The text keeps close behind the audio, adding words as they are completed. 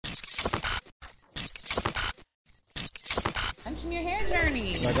Mention your hair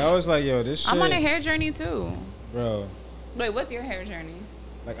journey. Like I was like, yo, this shit. I'm on a hair journey too. Bro. Wait, what's your hair journey?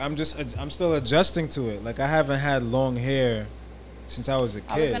 Like I'm still adjusting to it. Like I haven't had long hair since I was a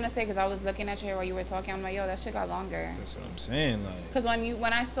kid. I was gonna say, because I was looking at your hair while you were talking. I'm like, yo, that shit got longer. That's what I'm saying. Like, because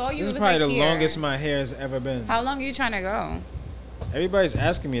when I saw you, this it is was probably like the here. longest my hair has ever been. How long are you trying to go? Everybody's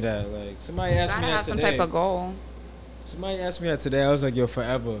asking me that. Like somebody asked me that today. Gotta have some type of goal. Somebody asked me that today. I was like, yo,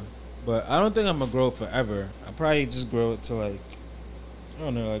 forever. But I don't think I'm gonna grow it forever. I probably just grow it to like, I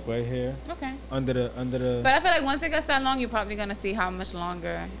don't know, like right here. Okay. Under the. But I feel like once it gets that long, you're probably gonna see how much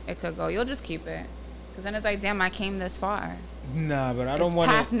longer it could go. You'll just keep it, because then it's like, damn, I came this far. Nah, but I don't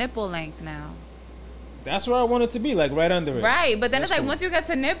want to. Past nipple length now. That's where I want it to be, like right under it. Right, but then That's it's like cool. Once you get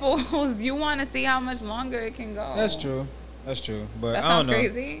to nipples, you want to see how much longer it can go. That's true. That's true. But that I don't sounds know.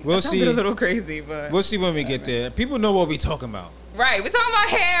 crazy. We'll that see. A little crazy, but we'll see when we get there. People know what we talking about. Right, we're talking about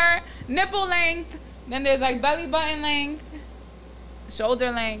hair, nipple length. Then there's like belly button length, shoulder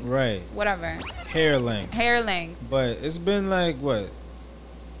length. Right. Whatever. Hair length. Hair length. But it's been like what?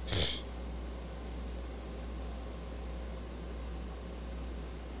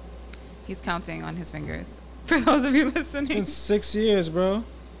 He's counting on his fingers. For those of you listening. It's been 6 years, bro.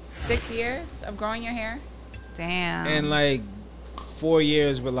 6 years of growing your hair? Damn. And like 4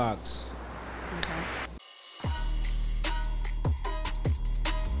 years with locks. Okay.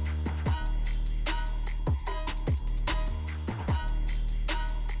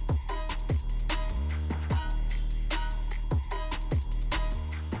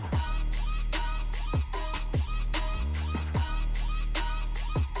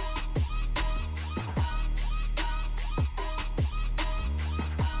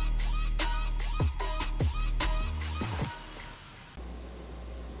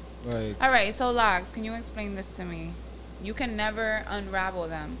 Like, all right, so locks, can you explain this to me? You can never unravel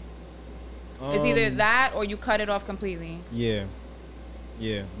them. It's either that or you cut it off completely. Yeah.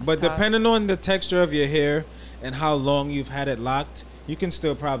 Yeah. That's But tough. depending on the texture of your hair and how long you've had it locked, you can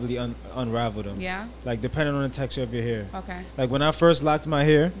still probably unravel them. Yeah? Like depending on the texture of your hair. Okay. Like when I first locked my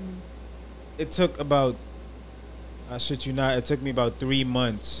hair, it took about, I shit you not, it took me about 3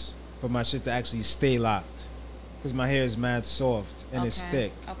 months for my shit to actually stay locked. Because my hair is mad soft and it's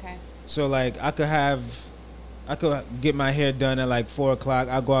thick. Okay. So like I could get my hair done at like 4 o'clock.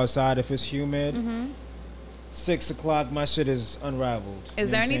 I go outside if it's humid. 6 o'clock, my shit is unraveled. Is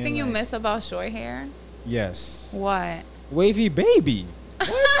there anything you like, miss about short hair? Yes. What? Wavy baby.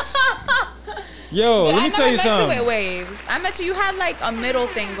 What? Yo, let me tell you something. I met you with waves. I met you. You had like a middle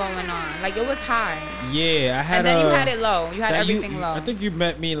thing going on. Like it was high. Yeah, I had. And then you had it low. You had everything low. I think you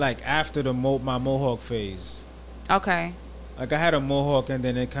met me like after the my mohawk phase. Okay. Like I had a mohawk and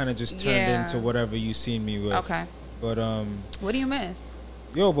then it kind of just turned into whatever you seen me with. Okay. But what do you miss?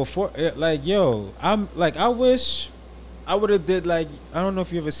 Yo, before like yo, I'm like I wish I would have did like I don't know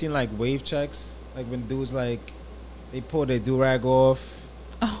if you ever seen like wave checks, like when dudes like they pull their do-rag off.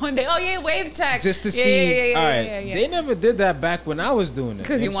 Oh, yeah, wave check. Just to see. Yeah, all right. They never did that back when I was doing it.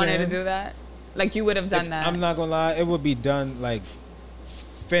 Because you wanted to do that? Like you would have done that. I'm not gonna lie, it would be done like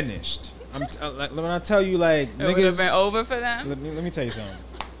finished. Like when I tell you like it niggas would have been over for them. Let me tell you something.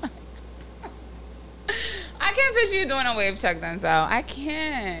 I can't picture you doing a wave check then, Sal. I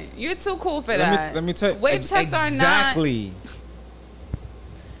can't. You're too cool for that. Let me tell you. Wave checks are not.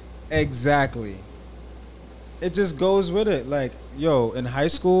 Exactly. It just goes with it. Like, yo, in high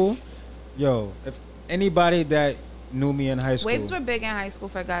school, if anybody that knew me in high school. Waves were big in high school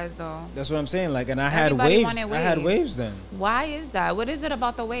for guys, though. That's what I'm saying. Like, and I had Everybody waves. wanted I had waves then. Why is that? What is it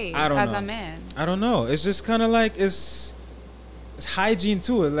about the waves as a man? I don't know. It's just kind of like it's hygiene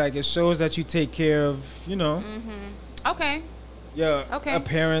to it. Like it shows that you take care of, you know. Okay. Your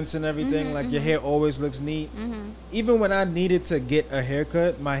appearance and everything. Like your hair always looks neat. Even when I needed to get a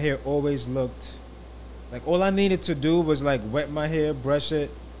haircut, my hair always looked like all I needed to do was like wet my hair, brush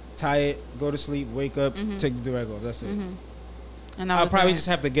it, tie it, go to sleep, wake up, take the do-rag off. That's it. And I'll probably just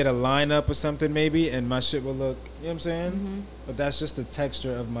have to get a line up or something maybe, and my shit will look, you know what I'm saying? But that's just the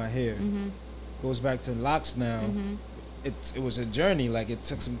texture of my hair. Goes back to locks now. It was a journey. Like it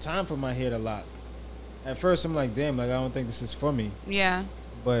took some time for my hair to lock. At first I'm like, damn, like I don't think this is for me. Yeah.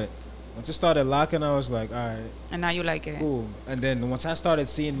 But once it started locking, I was like, all right. And now you like it. Cool. And then once I started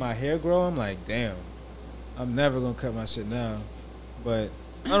seeing my hair grow, I'm like, damn, I'm never gonna cut my shit now. But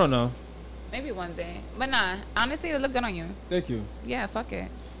I don't know. Maybe one day. But nah, honestly, it look good on you. Thank you. Yeah, fuck it.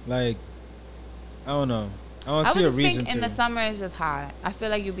 Like, I don't know. I don't I see would a just reason think to. in the summer it's just hot. I feel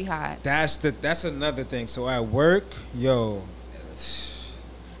like you'd be hot. That's another thing. So at work, yo.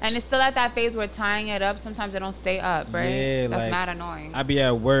 And it's still at that phase where tying it up, sometimes it don't stay up, right? Yeah, that's like, mad annoying. I be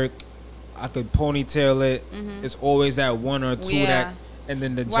at work. I could ponytail it. It's always that one or two that. And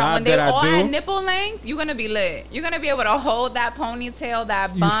then the job when that I all do, at nipple length, you're gonna be lit. You're gonna be able to hold that ponytail,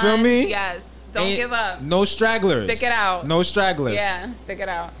 that bun. You feel me? Yes. Don't give up. No stragglers. Stick it out. No stragglers. Yeah, stick it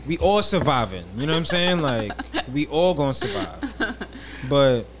out. We all surviving. You know what I'm saying? Like, we all gonna survive.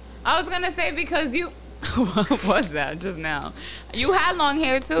 But I was gonna say because you, what was that just now? You had long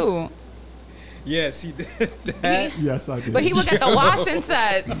hair too. yes, he did that. Yes, I did. But he would get the washing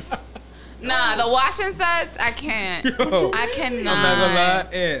sets. Nah, the washing sets, I can't. Yo, I cannot. I'm not gonna lie,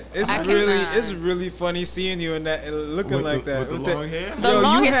 Aunt. cannot. It's really funny seeing you in that, looking with like that. With the long hair? The Yo,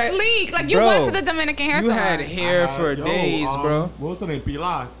 long you and had- sleek. Like you bro, went to the Dominican hair You salon. had hair for days, bro. What's her name?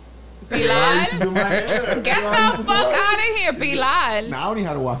 Pilar. Bilal? Get the fuck out of here, Bilal. Nah, I only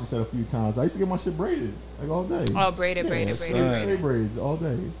had to wash this set a few times. I used to get my shit braided like all day. Oh, braided. Straight braids all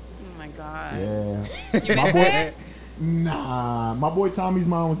day. Oh my god. Yeah. You miss it? Nah, my boy Tommy's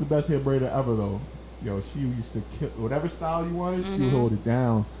mom was the best hair braider ever though. Yo, she used to kill whatever style you wanted. She would hold it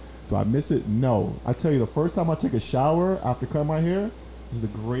down. Do I miss it? No. I tell you, the first time I took a shower after cutting my hair was the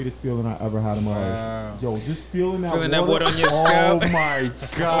greatest feeling I ever had in my life. Yo, just feeling that water on your scalp. Oh my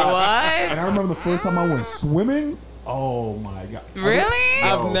god. What? And I remember the first time I went swimming. Oh my god. Really?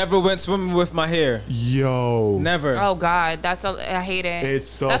 I've never went swimming with my hair. Yo. Never. Oh God, I hate it.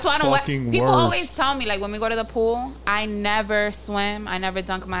 It's the That's why I don't. fucking People worst. always tell me like when we go to the pool, I never swim. I never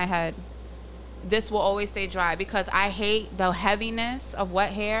dunk my head. This will always stay dry because I hate the heaviness of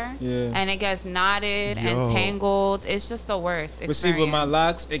wet hair. Yeah. And it gets knotted and tangled. It's just the worst experience. But see, with my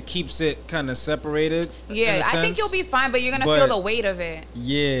locks, it keeps it kind of separated. Yeah, I think you'll be fine, but you're gonna feel the weight of it.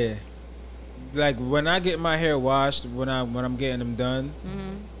 Yeah. Like when I get my hair washed, when I'm getting them done,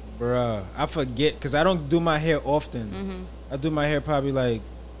 bruh, I forget because I don't do my hair often. I do my hair probably like,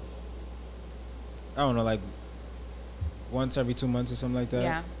 I don't know, like once every 2 months or something like that.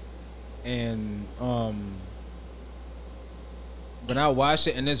 Yeah. And when I wash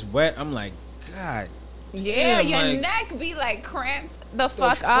it and it's wet, I'm like, God. Yeah, damn, your like, neck be like cramped the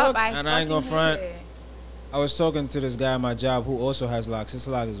fuck up. And I ain't gonna front. I was talking to this guy at my job who also has locks. His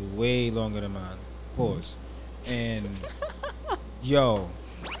lock is way longer than mine. Pause. And yo,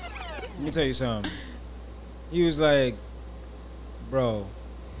 let me tell you something. He was like, bro,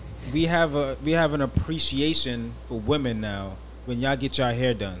 we have an appreciation for women now when y'all get your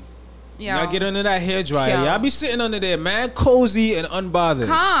hair done. Y'all get under that hair dryer. Y'all be sitting under there, man, cozy and unbothered.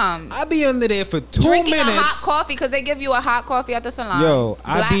 Calm. I be under there for 2 Drinking minutes. a hot coffee because they give you a hot coffee at the salon. Yo,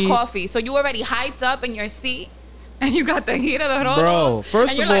 black coffee. So you already hyped up in your seat, and you got the heat of the roll. Bro,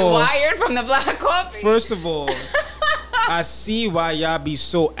 first and of you're all, like wired from the black coffee. First of all, I see why y'all be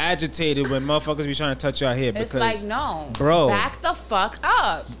so agitated when motherfuckers be trying to touch your hair. Because, it's like, no, bro, back the fuck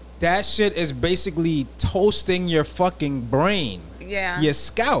up. That shit is basically toasting your fucking brain. Yeah. Your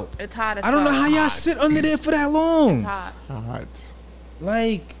scalp. It's hot as I don't know how y'all hot. sit under there for that long. It's hot. Hot.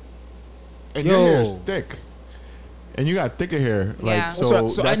 Like, And yo. your hair is thick. And you got thicker hair. Yeah. Like,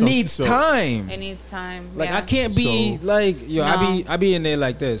 so it needs time. It needs time. Like, yeah. I can't be like, yo, No. I be in there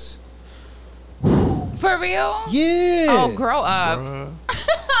like this. For real? Yeah. Oh, grow up.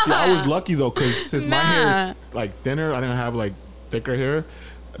 See, I was lucky though, because since my hair Nah. is like thinner, I didn't have like thicker hair.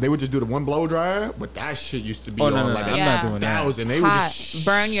 They would just do the one blow dryer, but that shit used to be Oh, no, on no, like no. I'm Yeah. not doing that. 1,000. They would Hot. just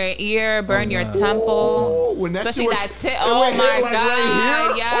Burn your ear, burn your no. temple. Oh, when that Especially shit that would- tip. it Oh would hit, my like, God. right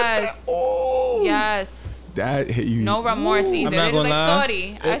here. Yes. Oh, Yes. that hit you. No remorse either. I'm not It's gonna like lie.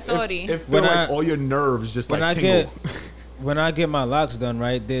 sorry. I sorry. It felt When like I- all your nerves just when like I tingle. when I get my locks done,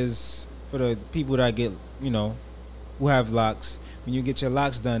 right, there's, for the people that get, you know, who have locks, when you get your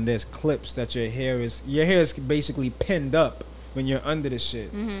locks done, there's clips that your hair is basically pinned up when you're under the shit.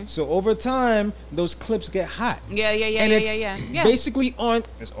 So over time, those clips get hot. Yeah. And it's basically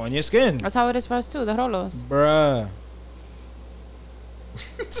it's on your skin. That's how it is for us too, the rolos. Bruh.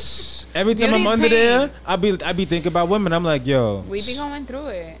 Every time I'm Beauty's under pain. there, I be thinking about women. I'm like, yo. We be going through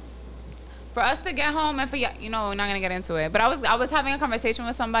it. For us to get home and for you know, we're not gonna get into it. But I was having a conversation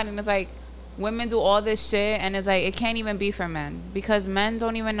with somebody and it's like, women do all this shit and it's like it can't even be for men because men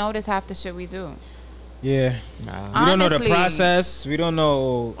don't even notice half the shit we do. Yeah. Nah. We don't know the Honestly. process. We don't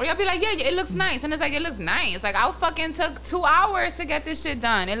know. Or y'all be like, yeah, it looks nice, and it's like it looks nice. Like I fucking took 2 hours to get this shit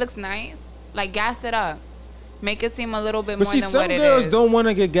done. It looks nice. Like gas it up, make it seem a little bit But more see, than some what it girls is. don't want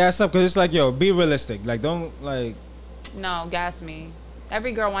to get gassed up because it's like, yo, be realistic. Like, don't like. No, gas me.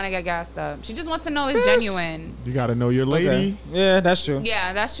 Every girl want to get gassed up. She just wants to know it's genuine. You gotta know your lady. Okay. Yeah, that's true.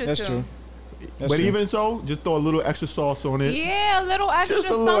 Yeah, that's true That's too. true. That's But true. even so, just throw a little extra sauce on it. Yeah, a little extra Just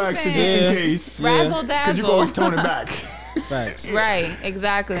a little something. extra just Yeah. in case. Razzle Because you dazzle. can always tone it back. Facts. Right,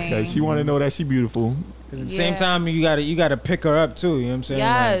 exactly. Yeah, she want to know that she beautiful. Because at the same time, you gotta pick her up too. You know what I'm saying?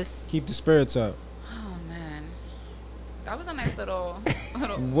 Yes. Like, keep the spirits up. Oh man, that was a nice little.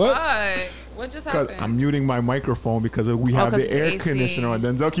 What? What just happened? I'm muting my microphone because we have the air conditioner on.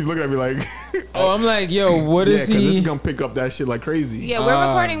 Denzel keep looking at me like. Oh, I'm like, yo, what is he? Because this is gonna pick up that shit like crazy. Yeah, we're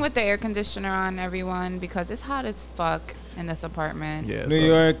recording with the air conditioner on, everyone, because it's hot as fuck in this apartment. Yeah, New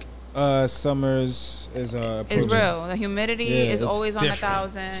York summers is it's real. The humidity is always different. On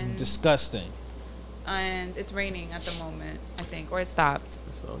 1,000. It's disgusting. And it's raining at the moment, I think, or it stopped.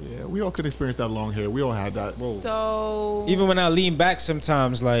 So yeah, we all could experience that long hair. We all had that. Whoa. So even when I lean back,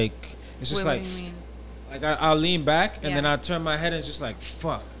 sometimes like it's just what like, do you mean? like I'll lean back and then I turn my head and it's just like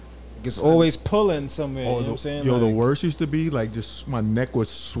fuck. Like it's always pulling somewhere. You know what I'm saying? Yo, like, the worst used to be like just my neck would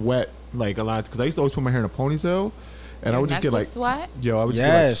sweat like a lot because I used to always put my hair in a ponytail. And I would just get like sweat. Yo, I would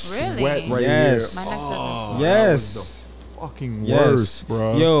just get like sweat right here. My neck doesn't sweat. Yes. Fucking worse,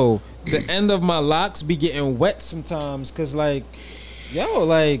 bro. Yo, the end of my locks be getting wet sometimes because like, yo,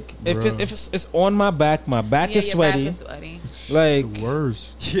 like if it's on my back is sweaty. Back is sweaty. Like the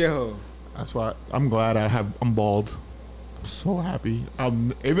worst. Yo, that's why I'm glad I'm bald. I'm so happy.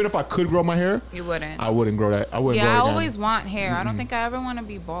 Even if I could grow my hair, you wouldn't. I wouldn't grow that. I wouldn't. Yeah, grow I it again. always want hair. I don't think I ever want to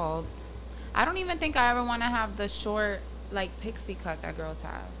be bald. I don't even think I ever want to have the short like pixie cut that girls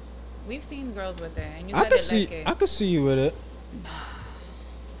have. We've seen girls with it, and you said I could see you with it.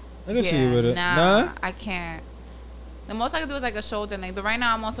 I can see you with it. Nah, I can't. The most I can do is like a shoulder length. But right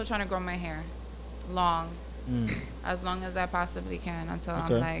now, I'm also trying to grow my hair long, as long as I possibly can until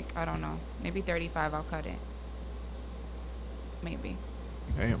I'm like, I don't know, maybe 35. I'll cut it. Maybe.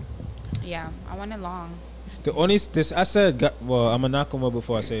 Damn. Yeah, I want it long. The only this I said. Well, I'm gonna knock on wood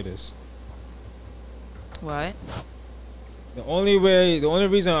before I say this. What? The only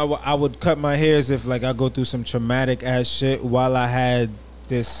reason I would cut my hair is if like I go through some traumatic ass shit while I had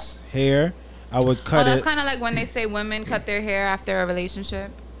this hair. I would cut it. That's kind of like when they say women cut their hair after a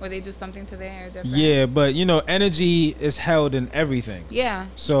relationship, or they do something to their hair different. Yeah, but you know, energy is held in everything. Yeah.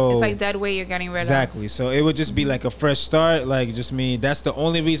 So it's like dead weight you're getting rid of. Exactly. So it would just be like a fresh start. Like just me. That's the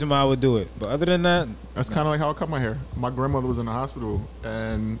only reason why I would do it. But other than that, that's kind of like how I cut my hair. My grandmother was in the hospital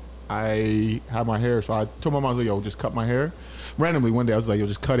and I had my hair, so I told my mom, I was like, yo, just cut my hair. Randomly one day I was like, yo,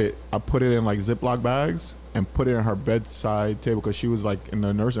 just cut it. I put it in like Ziploc bags and put it in her bedside table because she was like in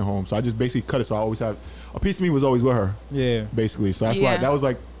the nursing home. So I just basically cut it. So I always had a piece of me was always with her. Yeah. Basically. So that's why that was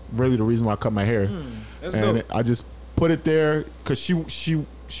like really the reason why I cut my hair. That's and dope. I just put it there because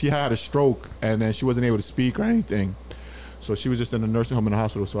she had a stroke and then she wasn't able to speak or anything. So she was just in the nursing home in the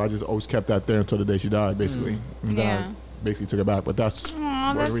hospital. So I just always kept that there until the day she died, basically. And then I basically took it back. But that's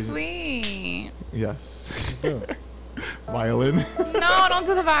that's sweet. Yes. Violin. No, don't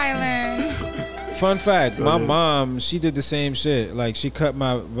do the violin. Fun fact: my mom, she did the same shit. Like she cut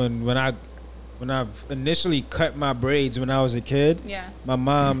my when I initially cut my braids when I was a kid. Yeah. My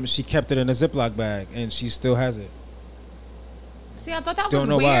mom, she kept it in a Ziploc bag, and she still has it. See, I thought that was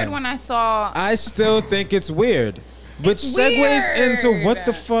weird when I saw. I still think it's weird, which segues into what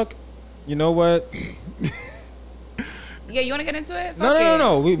the fuck. You know what? Yeah, you want to get into it?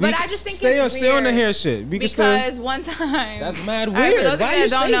 No. But I just think it's weird. Stay on the hair shit. Because one time. That's mad weird. Why are you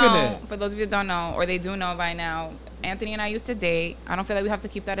shaving it? For those of you that don't know, or they do know by now, Anthony and I used to date. I don't feel like we have to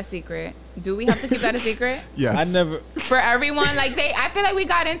keep that a secret. Do we have to keep that a secret? Yes. I never. For everyone, like I feel like we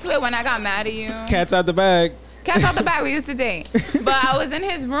got into it when I got mad at you. Cat's out the bag. Cat's out the bag. We used to date. But I was in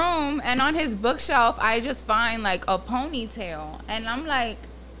his room, and on his bookshelf, I just find like a ponytail, and I'm like,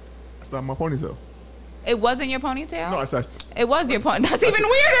 that's not my ponytail. It wasn't your ponytail? No, I said it was your ponytail. That's even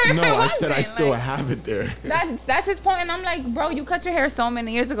weirder. No, I said I still have it there. That's his point, and I'm like, bro, you cut your hair so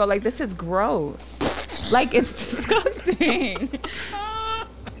many years ago. Like, this is gross. Like, it's disgusting.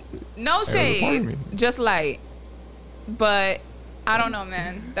 No shade, just light. But I don't know,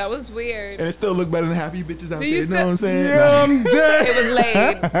 man. That was weird. And it still look better than half you bitches out there. You know what I'm saying? Yeah, I'm dead. It was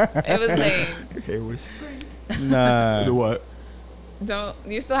laid. It was laid. Okay, what's nah. Do what? Don't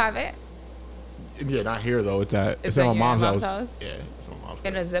you still have it? Yeah, not here though. It's at my mom's house. Yeah, it's my mom's house.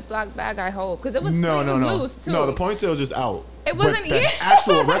 In a Ziploc bag, I hope, because it was no, loose too. No, the ponytail's just out. It wasn't. The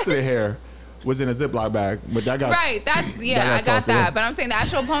actual rest of the hair was in a Ziploc bag, but that got right. That's I got that. But I'm saying the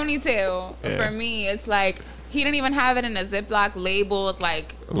actual ponytail for me, it's like. He didn't even have it in a Ziploc label. It's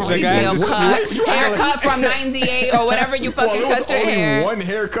like ponytail cut, haircut from '98 or whatever you fucking cut your hair. One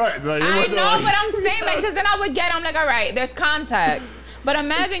haircut. Like, I know, but I'm saying like, because then I would I'm like, all right, there's context. But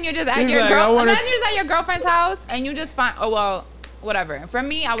imagine you're just at your girlfriend's house and you just find whatever. For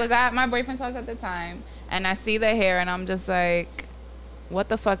me, I was at my boyfriend's house at the time and I see the hair and I'm just like, what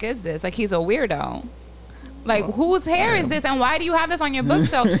the fuck is this? Like, he's a weirdo. Like, whose hair is this and why do you have this on your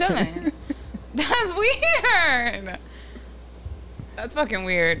bookshelf chilling? That's weird. That's fucking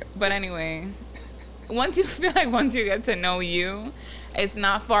weird. But anyway, once you get to know you, it's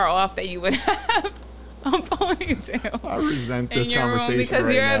not far off that you would have a ponytail. I resent this in your conversation room because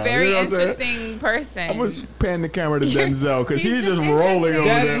right you're now. a very You know what I'm saying? interesting person. I'm gonna pan the camera to Denzel because he's just rolling over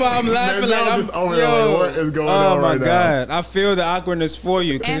That's there. why I'm laughing. Denzel Like, I'm just over there like, what is going on Oh my right now? god, I feel the awkwardness for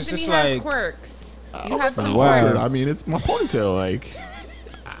you because Anthony it's just has like quirks. You Oh, have it's not some Wow. weird. quirks. I mean, it's my ponytail. Like,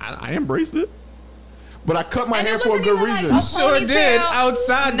 I embraced it. But I cut my And it hair for a wasn't good even like reason. a sure ponytail. did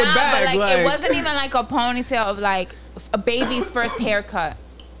outside the Nah, bag. but it wasn't even like a ponytail of like a baby's first haircut.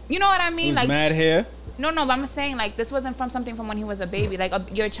 You know what I mean? Like mad hair. no, but I'm saying like this wasn't from something from when he was a baby. Like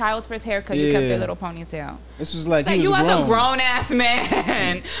your child's first haircut, you kept Yeah. your little ponytail. This was like It's like he you was as grown. a grown ass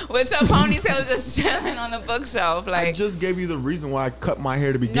man with your ponytail just chilling on the bookshelf. I Like just gave you the reason why I cut my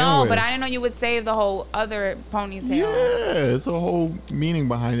hair to begin no, with. but I didn't know you would save the whole other ponytail. Yeah, it's a whole meaning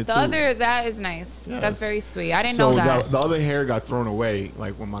behind it The too. other that is nice. Yes. That's very sweet. I didn't so know that. the other hair got thrown away,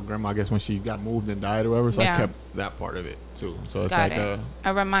 like when my grandma, I guess when she got moved and died or whatever. So Yeah. I kept that part of it too. So it's Got like it.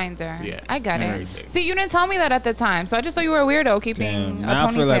 A reminder. Yeah, I got it. everything. See, you didn't tell me that at the time, so I just thought you were a weirdo keeping Damn. a Now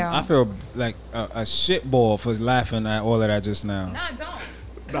ponytail. I feel like a shit ball for laughing at all of that just now. Nah, don't.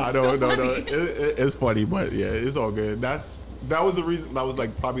 Nah, It's no. still funny. It's funny, but yeah, it's all good. That was the reason. That was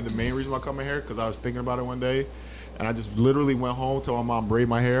like probably the main reason why I cut my hair because I was thinking about it one day, and I just literally went home, told my mom braid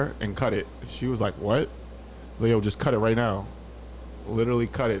my hair and cut it. She was like, "What?" Like, yo, just cut it right now. Literally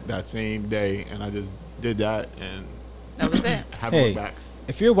cut it that same day, and I just did that and That was it. haven't Hey, looked back.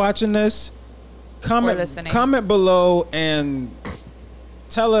 if you're watching this, listening. comment below and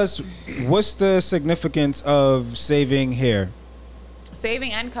tell us what's the significance of saving hair.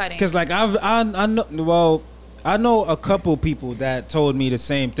 Saving and cutting. Because like I know a couple people that told me the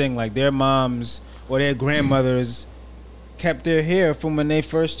same thing. Like their moms or their grandmothers kept their hair from when they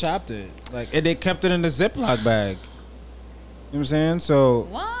first chopped it. Like and they kept it in the Ziploc bag. You know what I'm saying? So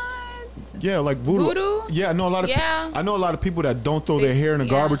What? Yeah, like voodoo. Yeah, I know a lot of. Yeah. I know a lot of people that don't throw their hair in the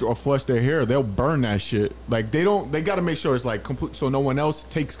yeah. garbage or flush their hair. They'll burn that shit. Like they don't. They got to make sure it's like complete, so no one else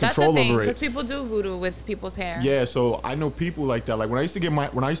takes That's control the thing, over because it. people do voodoo with people's hair. Yeah, so I know people like that. Like when I used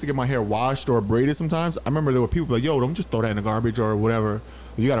to get my hair washed or braided, sometimes I remember there were people like, "Yo, don't just throw that in the garbage or whatever.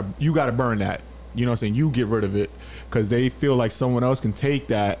 You gotta burn that. You know what I'm saying? You get rid of it because they feel like someone else can take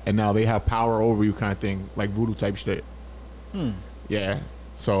that and now they have power over you, kind of thing, like voodoo type shit. Yeah.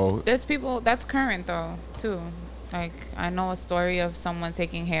 So There's people that's current though too. Like I know a story of someone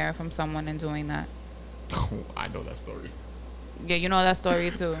taking hair from someone and doing that. I know that story. Yeah, you know that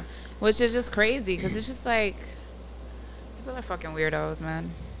story too, which is just crazy because it's just like people are fucking weirdos, man.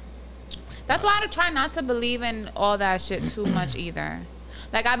 That's why I try not to believe in all that shit too much either.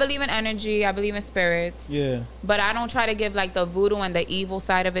 Like I believe in energy, I believe in spirits. yeah. But I don't try to give like the voodoo and the evil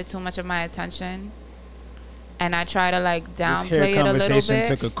side of it too much of my attention. And I try to like This downplay hair it a little conversation bit.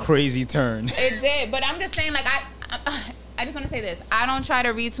 took a crazy turn. It did, but I'm just saying, like, I just want to say this. I don't try to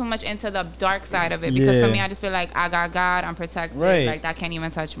read too much into the dark side of it because for Yeah. me, I just feel like I got God, I'm protected. Right. Like, that can't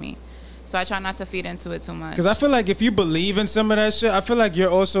even touch me. So I try not to feed into it too much. Because I feel like if you believe in some of that shit, I feel like you're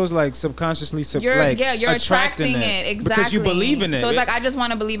also like subconsciously you're attracting attracting it. Exactly. because you believe in it. So it's like, I just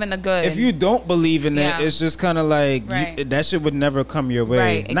want to believe in the good. If you don't believe in Yeah. it, it's just kind of like Right. that shit would never come your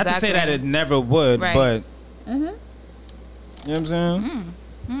way. Right, Not to say that exactly. it never would, Right. but you know what I'm saying?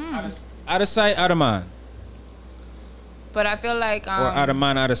 Out of sight, out of mind, But I feel like, or out of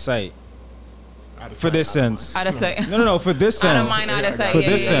mind, out of sight. For this sense. out of sight. No. For this sense. Out of mind, out of sight. For Yeah,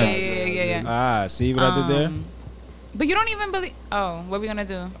 this yeah, sense. yeah. Ah, see what I did there? But you don't even believe. Oh, what are we gonna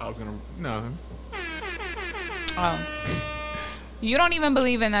do? I was gonna no. Oh, you don't even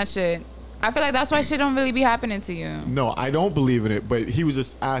believe in that shit. I feel like that's why shit don't really be happening to you. No, I don't believe in it. But he was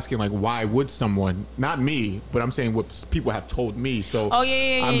just asking like, why would someone? Not me, but I'm saying what people have told me. So Oh,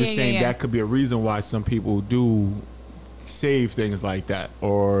 yeah, I'm just yeah, saying yeah. that could be a reason why some people do save things like that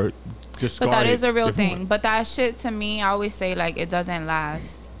or discard. But that it is a real if- thing. But that shit to me, I always say like it doesn't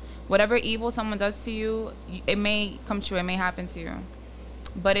last. Whatever evil someone does to you, it may come true. It may happen to you,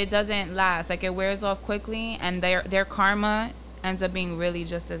 but it doesn't last. Like it wears off quickly, and their karma ends up being really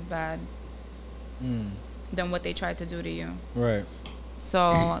just as bad than what they tried to do to you. Right.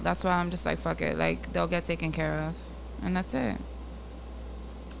 So that's why I'm just like, fuck it. Like they'll get taken care of, and that's it.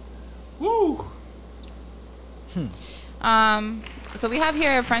 Woo. So we have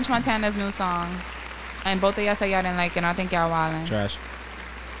here French Montana's new song, and both of y'all say y'all didn't like it. And I think y'all wildin'. Trash.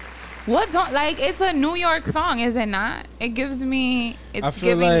 What don't like? It's a New York song, is it not? It gives me. I It's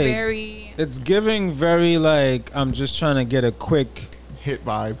feel giving like very. It's giving very like I'm just trying to get a quick Hit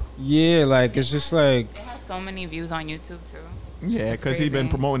vibe. like it's just like It has so many views on YouTube too. Yeah, because he's been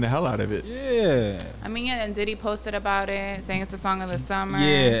promoting the hell out of it. Yeah. I mean, yeah, and Diddy posted about it, saying it's the song of the summer. Yeah,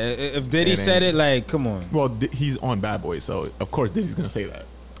 if Diddy said it, like, come on. Well, he's on Bad Boy, so of course Diddy's gonna say that.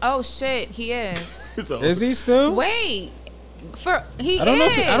 Oh shit, he is. So, Is he still? Wait, I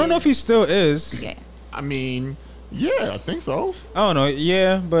don't know if he still is. Yeah. I mean, yeah, I think so. I don't know.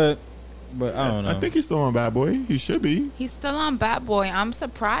 Yeah, but I don't know. I think he's still on Bad Boy. He should be. He's still on Bad Boy. I'm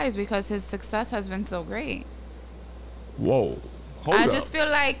surprised because his success has been so great. Whoa. Hold I up. just feel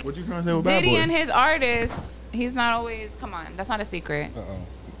like What you trying to say with Bad Diddy Boy? and his artists, he's not always. Come on, that's not a secret.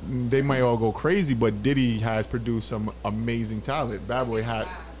 They might all go crazy, but Diddy has produced some amazing talent. Bad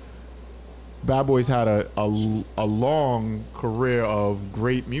Boy's had a long career of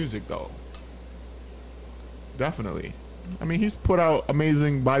great music, though. Definitely. I mean, he's put out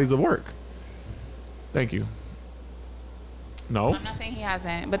amazing bodies of work. Thank you. No? I'm not saying he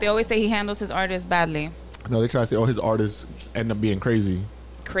hasn't, but they always say he handles his artists badly. No, they try to say, oh, his artists end up being crazy.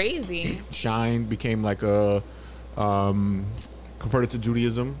 Crazy. Shine became like a converted to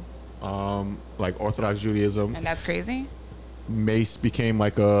Judaism, like Orthodox Judaism. And that's crazy? Mace became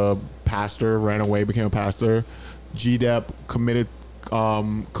like a pastor, ran away, became a pastor. G-Dep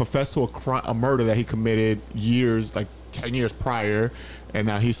confessed to a murder that he committed like 10 years prior, and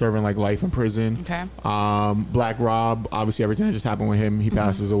now he's serving like life in prison. Okay. Black Rob, obviously everything that just happened with him, he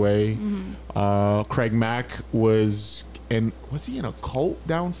passes away. Craig Mack was he in a cult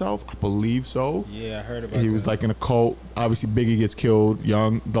down south? I believe so. Yeah, I heard about that. He was like in a cult. Obviously Biggie gets killed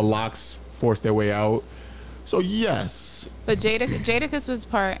young. The Locks forced their way out. So yes. But Jadakiss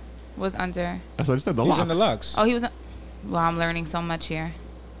was under. That's what I said. The He's Locks. in the Lux. Oh, he was. Well, I'm learning so much here.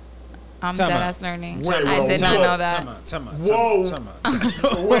 I'm Time dead out. ass learning. Wait, I did not know that. Time out.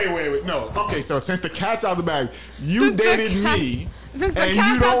 Whoa. Wait. No. Okay, so since the cat's out the bag, you Since the dated cat's- me, since the and cat's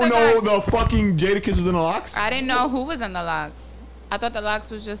you out don't the know bag. the fucking Jadakiss was in the Locks? I didn't know who was in the Locks. I thought the Locks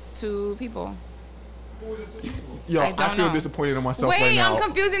was just two people. Yo, I I don't feel know. disappointed in myself Wait, right now. I'm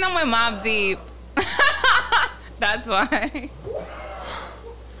confusing them with Mobb Deep. That's why.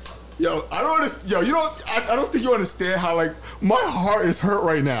 Yo, I don't understand. Yo, you don't. I don't think you understand how like my heart is hurt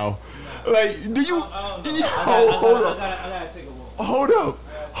right now. Like, do you? Yo, hold up. I gotta take a walk.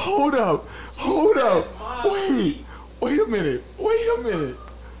 Hold up. Wait a minute.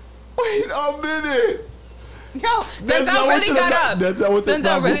 Yo, Denzel really got up.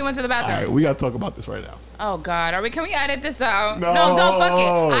 Denzel really went to the bathroom. All right, we gotta talk about this right now. Oh God, can we edit this out? No. Don't fuck it.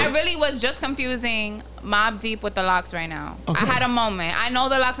 I really was just confusing Mobb Deep with the Locks right now. Okay. I had a moment. I know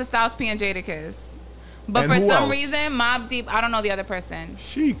the Locks is Styles P and Jadakiss, but And for who some else? reason Mobb Deep, I don't know the other person.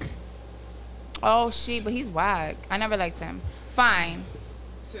 Chic. Oh shit, but he's whack. I never liked him. Fine.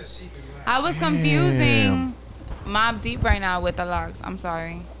 I was confusing Mobb Deep right now with the Locks. I'm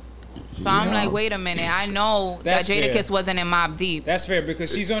sorry. So I'm like, wait a minute. I know That's that Jadakiss fair. wasn't in Mobb Deep. That's fair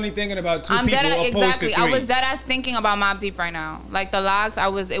because she's only thinking about two I'm people dead opposed exactly. to three. I was dead ass thinking about Mobb Deep right now. Like the Locks,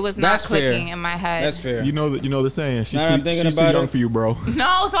 it was not That's fair. clicking in my head. That's fair. You know the saying. She's Now that I'm thinking too about young it. for you, bro.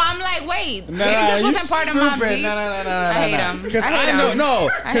 No, so I'm like, wait, Nah, Jadakiss you wasn't part of Mobb stupid. Deep. No. I hate him. Because I hate I know, him. no, I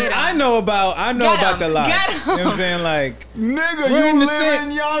because hate him. I know about the lot. Get You know what I'm him. saying? Like, Nigga, We're in you the live same-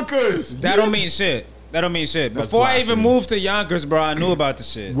 in Yonkers. that don't mean shit. That's Before I even blasphemy. moved to Yonkers, bro, I knew about the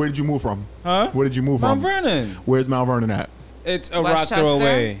shit. Where did you move from? Huh? Where did you move Mount from? Vernon. Where's Mount Vernon at? It's a rock Westchester? throw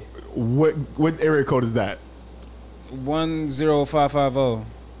away. What area code is that? 10550.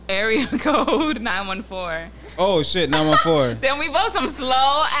 Area code 914. Oh shit, 914. Then we both some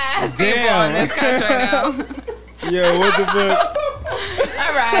slow ass people Damn. on this country right now. Yo, what the fuck?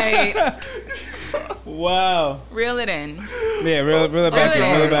 All right, Wow. reel it in. Yeah, reel it back in.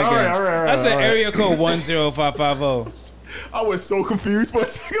 Reel it back in. All right, I said all right. area code 10550. I was so confused for a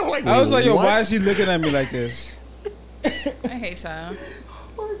second. I'm like, I was like, yo, what? why is he looking at me like this? I hate y'all.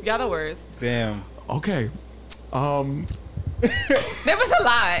 Y'all the worst. Damn. Okay. There was a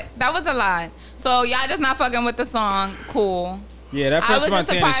lot. That was a lot. So y'all just not fucking with the song. Cool. Yeah, that I first was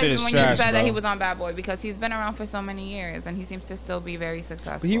just Montana shit surprised is when trash, you said bro. that he was on Bad Boy because he's been around for so many years and he seems to still be very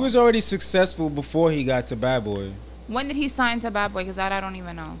successful. He was already successful before he got to Bad Boy. When did he sign to Bad Boy? Because that I don't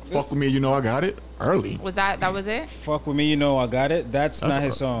even know. Fuck with me, you know I got it early. That was it? Fuck with me, you know I got it. That's not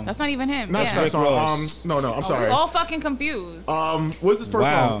his song. That's not even him. Not yeah. that Rick song. Ross. No, I'm Oh, sorry. we all fucking confused. What's his first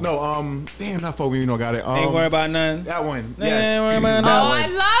Wow. song? No, damn, not fuck with me, you know I got it. Ain't worry about none. That one. Ain't Yes. worry about Oh, that I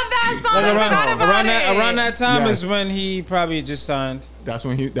love that song. I forgot about it. around that time Yes. is when he probably just signed. That's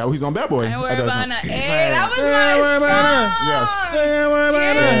when he's on Bad Boy. Ain't worry At that about time. that. Hey, that was Ain't worry my about song. Yes. Ain't worry about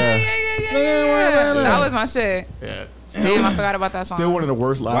Yeah. that. That was my shit. Yeah. Damn, I forgot about that song. Still one of the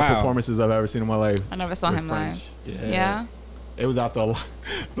worst live Wow. performances I've ever seen in my life. I never saw with him French. live. Yeah? It was after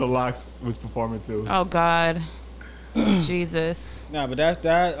the Locks was performing too. Oh, God. Jesus. Nah, but that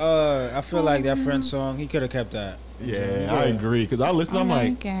I feel like that Friend song, he could have kept that. Yeah, I agree. Because I listen, I'm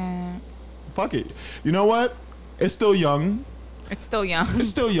like, it. fuck it. You know what? It's still young. It's still young. It's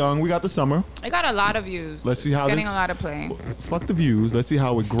still young. We got the summer. It got a lot of views. Let's see how it's getting a lot of play. Fuck the views. Let's see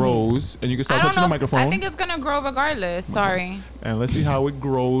how it grows. And you can start I don't touching know. the microphone. I think it's gonna grow regardless. Sorry. And let's see how it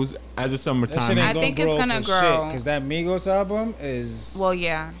grows as the That shit summertime. ain't I think gonna it's grow gonna for grow. Because that Migos album is. Well,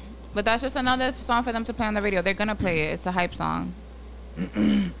 yeah, but that's just another song for them to play on the radio. They're gonna play it. It's a hype song.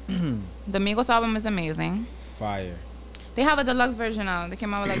 The Migos album is amazing. Fire. They have a deluxe version out. They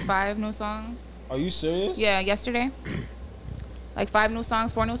came out with like 5 new songs. Are you serious? Yeah, yesterday. Like 5 new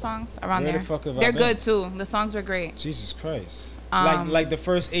songs, 4 new songs around Where there. the fuck have I They're been? good too. The songs were great. Jesus Christ. Um, like the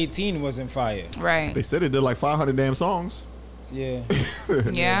first 18 wasn't fire. Right. They said it did like 500 damn songs. Yeah.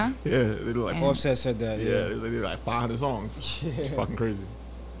 Yeah. Yeah, they did like Offset said that. yeah, Yeah. they did like 500 songs. It's fucking crazy.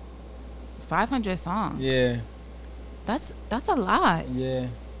 500 songs. Yeah. That's a lot. Yeah.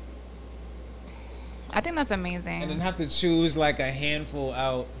 I think that's amazing. And then have to choose like a handful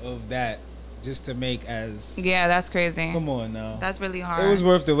out of that just to make as. Yeah, that's crazy. Come on now. That's really hard. It was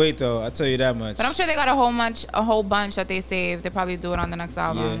worth the wait though. I'll tell you that much. But I'm sure they got a whole bunch that they saved. They probably do it on the next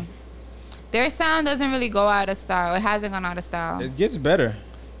album. Yeah. Their sound doesn't really go out of style. It hasn't gone out of style. It gets better.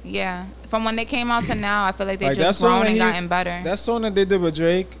 Yeah. From when they came out to now, I feel like they Like, just that song grown and that he- gotten better. That song that they did with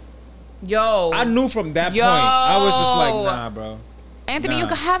Drake, Yo. I knew from that Yo. point. I was just like, nah, bro. Anthony, Nah.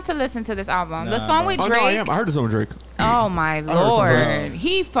 you have to listen to this album. The Nah, song bro. with Oh Drake. no, I am. I heard the song with Drake. Oh my heard some lord. Drake.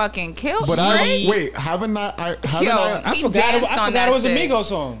 He fucking killed But Drake. wait, haven't I Yo, I he forgot. danced I on forgot that it was shit. a Migos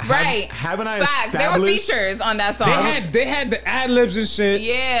song. Right. haven't I Facts. There were established- features on that song. They had the ad libs and shit.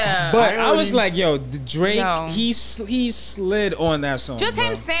 Yeah. But I I was already- like, yo, the Drake, Yo. he slid on that song. Just bro.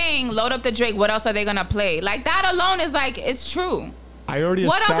 him saying, load up the Drake, what else are they gonna play? Like that alone is like, it's true. I already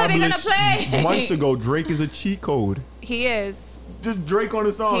What else are they gonna established play? months ago, Drake is a cheat code. He is. Just Drake on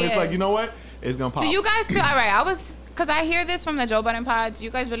the song. He It's like, is. you know what? It's gonna pop. Do you guys feel, all right, cause I hear this from the Joe Budden pods. Do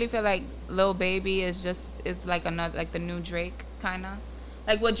you guys really feel like Lil Baby is like another, like the new Drake kinda?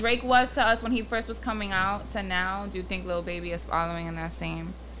 Like what Drake was to us when he first was coming out to now, do you think Lil Baby is following in that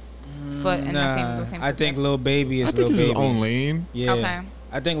same foot, in that same, those same I think footsteps? Lil Baby I is think Lil he's his Baby. own lane. Yeah. Okay.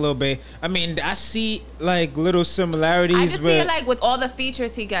 I think Lil Baby. I mean, I see like little similarities. I just see with, it like with all the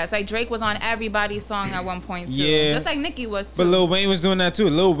features he gets. Like Drake was on everybody's song at one point too. Yeah. Just like Nicki was too. But Lil Wayne was doing that too.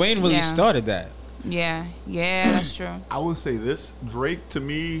 Lil Wayne really Yeah. started that. Yeah, that's true. I will say this: Drake to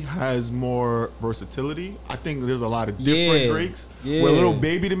me has more versatility. I think there's a lot of different Yeah. Drakes. Yeah. Where Lil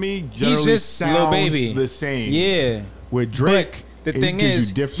Baby to me generally just sounds Lil Baby. the same. Yeah. With Drake, But the it thing gives you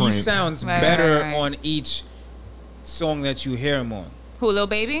is, different. he sounds Right, better right. on each song that you hear him on. Who, Lil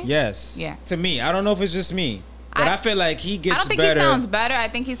Baby? Yes. Yeah. To me, I don't know if it's just me, but I feel like he gets I don't think better. he sounds better. I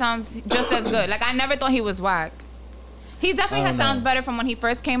think he sounds just as good. Like I never thought he was whack. He definitely I don't sounds know. better from when he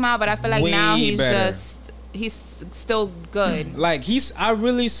first came out, but I feel like Way now he's better. he's still good. Like he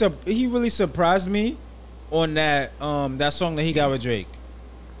really surprised me on that that song that he got with Drake.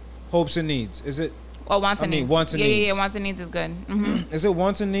 Hopes and Needs. Is it? Well, Wants and I mean, Needs. Wants and yeah, Needs. yeah, Wants and Needs is good. Mm-hmm. Is it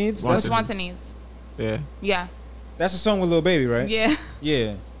Wants and Needs? Wants That's and Wants and Needs. Yeah. Yeah. That's a song with Lil Baby, right? Yeah.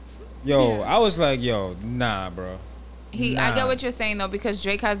 Yeah. Yo, Yeah. I was like, yo, nah, bro. I Nah. get what you're saying though, because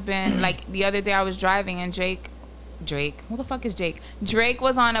Drake has been like the other day I was driving and Drake, who the fuck is Drake? Drake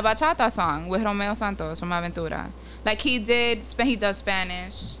was on a bachata song with Romeo Santos from Aventura. Like he does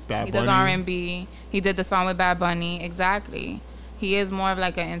Spanish, Bad he does Bunny. R&B, he did the song with Bad Bunny. Exactly, he is more of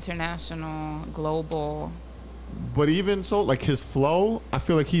like an international, global. But even so, like his flow, I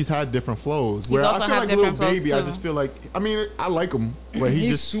feel like he's had different flows. Where also I feel had like different Lil flows, Baby, I too. just feel like, I mean, I like him, but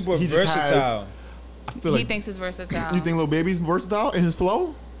He's just super he just has- versatile. I feel He like thinks he's versatile. you think Lil Baby's versatile in his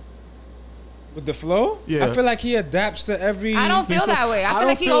flow? With the flow? Yeah. I feel like he adapts to every. I don't Think feel so? that way. I feel don't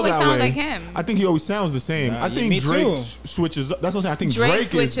like he feel always that sounds way. like him. I think he always sounds the same. Nah, I yeah, think me Drake too. switches up. That's what I'm saying. I think Drake Drake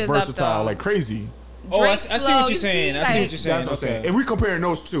is switches up, versatile, though. like crazy. Oh, I Drake's see what flow, you're you saying. see, I see what like- you're saying. That's what I'm saying. Okay. If we comparing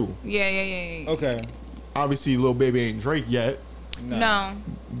those two, Yeah. Okay. obviously Lil Baby ain't Drake yet, No.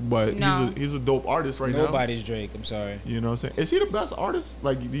 but No. he's a dope artist right now. Nobody's Drake. I'm sorry. You know what I'm saying? Is he the best artist?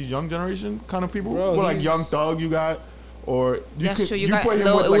 Like these young generation kind of people? Bro, Well, like he's- Young Thug, you got, or you That's could, true. You got put him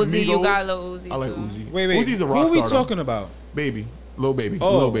Lil with, like, Uzi. You Migos. got Lil Uzi I like too. Uzi. Wait. Uzi's a Who rock are we star, though. talking about? Baby, Lil Baby,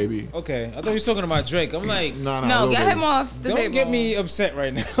 Oh, Lil Baby. Okay. I thought you was talking about Drake. I'm like, Nah, No, Lil get Baby. him off the don't table. get me upset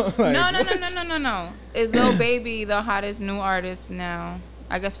right now. Like, No. what? Is Lil Baby the hottest new artist now?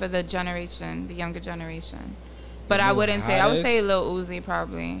 I guess for the younger generation. But I new wouldn't say. I would say hottest? Lil Uzi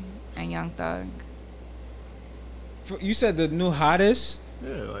probably and Young Thug. You said the new hottest?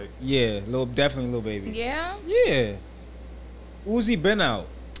 Yeah, like Yeah, definitely Lil Baby. Yeah. Yeah. Uzi been out.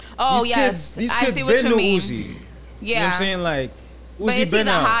 Oh These yes, kids I been see what you to mean. Uzi. Yeah. You know what I'm saying? Like, But Uzi is he been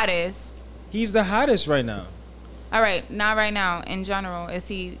the out. hottest? He's the hottest right now. All right, not right now. In general, is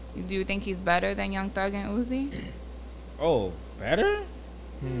he? Do you think he's better than Young Thug and Uzi? Oh, better?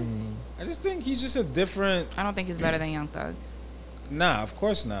 I just think he's just a different. I don't think he's better than Young Thug. Nah, of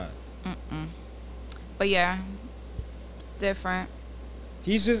course not. But yeah, different.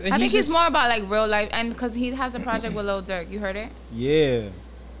 He's just. I think he's more about like real life, and because he has a project with Lil Durk. You heard it? Yeah.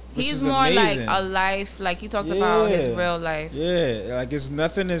 Which He's is more amazing. like a life. Like he talks about his real life. Yeah, like it's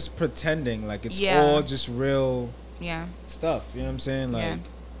nothing is pretending. Like it's Yeah. all just real Yeah. stuff. You know what I'm saying? Like, Yeah.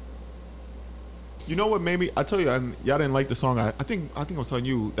 You know what made me? I tell you, and y'all didn't like the song. I think I was telling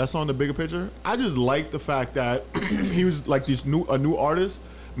you that song, The Bigger Picture. I just like the fact that he was like a new artist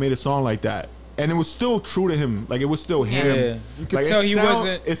made a song like that, and it was still true to him. Like it was still him. Yeah. You could Like, tell it he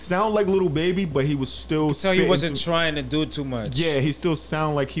wasn't. It sounded like Little Baby, but he was still. You could tell he spitting wasn't some- trying to do too much. Yeah, he still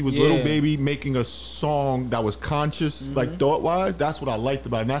sounded like he was Yeah. Little Baby making a song that was conscious, like thought wise. That's what I liked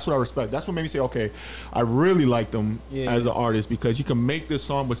about it, and that's what I respect. That's what made me say, okay, I really liked him as an artist because he can make this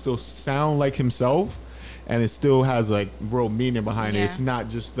song but still sound like himself, and it still has like real meaning behind it. Yeah. It's not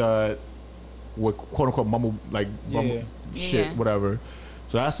just what quote unquote mumble Yeah. shit, Yeah. whatever.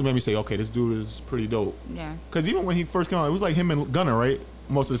 So that's what made me say, okay, this dude is pretty dope. Yeah. Because even when he first came out, it was like him and Gunna, right?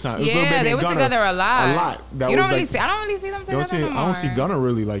 Most of the time, it was Lil Yeah, Baby they and were Gunna together a lot. A lot. That You was don't really like- see. I don't really see them You know what I'm together saying? no I don't see more. Gunna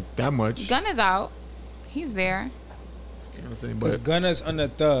really like that much. Gunna's out. He's there. You know what I'm saying? Because But Gunna's under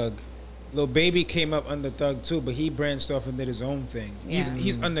Thug. Lil Baby came up under Thug too, but he branched off and did his own thing. Yeah.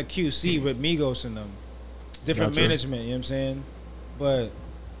 He's under QC with Migos and them. Different Gotcha. management, you know what I'm saying? But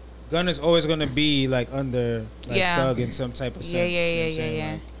Gunna's always gonna be like under like Yeah. Thug in some type of sense. Yeah, you know what I'm yeah.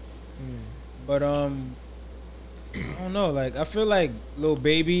 saying? Like, but I don't know, like I feel like Lil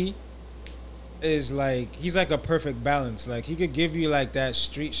Baby is like he's like a perfect balance. Like he could give you like that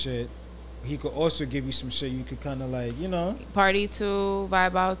street shit. He could also give you some shit you could kind of like, you know, Party to,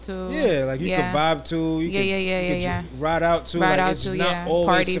 vibe out to. yeah, like you Yeah. could vibe to, you could, you could ride out to, Ride like out it's to, not yeah. always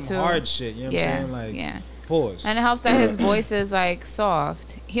Party some to. hard shit, you know what Yeah, I'm saying? Like, yeah. pause. And it helps that his voice is like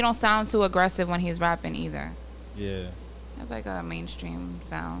soft. He don't sound too aggressive when he's rapping either. Yeah. That's like a mainstream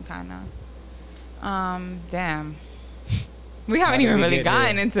sound, kind of. Damn. We haven't did even we really get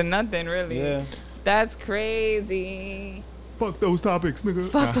gotten here? into nothing, really. Yeah. That's crazy. fuck those topics, nigga.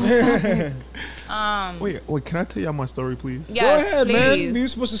 Fuck those topics. Wait, can I tell y'all my story, please? Yes, Go ahead, man. please. We were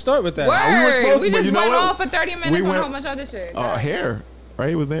supposed to start with that. Word. we were supposed We to, but just you know went what? off for 30 minutes We on a went- whole bunch of other shit. Hair, right?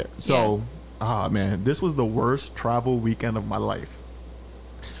 It was there. So, man, this was the worst travel weekend of my life.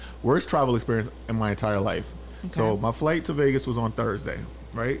 Worst travel experience in my entire life. So my flight to Vegas was on Thursday,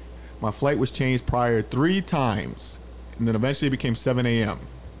 right? My flight was changed prior 3 times, and then eventually it became 7 a.m.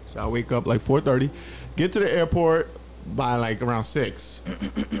 So I wake up like 4:30, get to the airport by like around 6.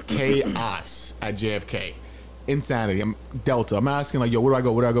 Chaos at JFK. Insanity. I'm Delta. I'm asking like, yo, where do I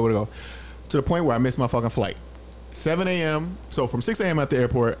go? Where do I go? Where do I go? To the point where I missed my fucking flight. 7 a.m. So from 6 a.m. at the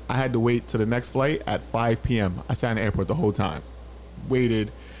airport, I had to wait to the next flight at 5 p.m. I sat in the airport the whole time.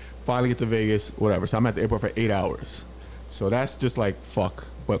 Waited. Finally get to Vegas, whatever. So I'm at the airport for 8 hours. So that's just like, fuck.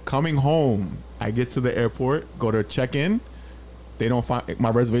 But coming home, I get to the airport, go to check in. They don't find,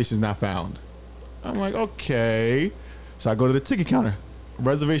 my reservation's not found. I'm like, okay. So I go to the ticket counter.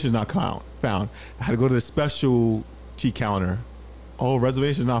 Reservation's not found. I had to go to the specialty counter. Oh,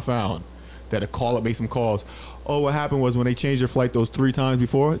 reservation's not found. They had to call up, make some calls. Oh, what happened was when they changed your flight those 3 times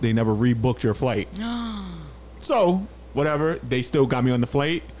before, they never rebooked your flight. So, whatever, they still got me on the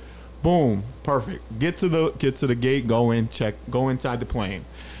flight. Boom, perfect. Get to the gate, go in, check, go inside the plane.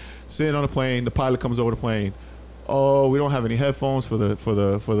 Sit on the plane, the pilot comes over the plane. Oh, we don't have any headphones for the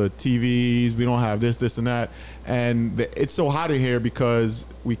TVs. We don't have this and that. And it's so hot in here because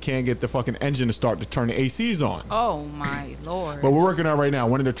we can't get the fucking engine to start to turn the ACs on. Oh my lord. But we're working on it right now.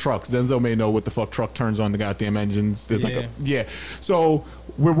 One of the trucks, Denzel may know what the fuck truck turns on the goddamn engines. There's So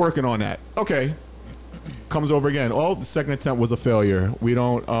we're working on that. Okay. Comes over again. Oh, the second attempt was a failure. We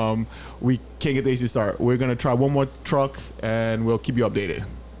can't get the AC to start. We're gonna try one more truck and we'll keep you updated.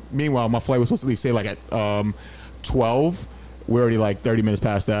 Meanwhile, my flight was supposed to leave, say like at 12. We're already like 30 minutes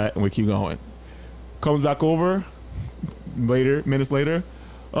past that, and we keep going. Comes back over minutes later.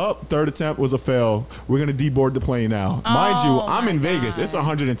 Oh, third attempt was a fail. We're gonna deboard the plane now. Mind you, I'm in Vegas. It's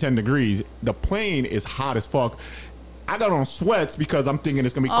 110 degrees. The plane is hot as fuck. I got on sweats because I'm thinking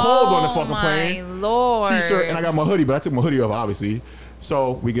it's gonna be cold on the fucking plane. Oh my lord. T-shirt, and I got my hoodie, but I took my hoodie off, obviously.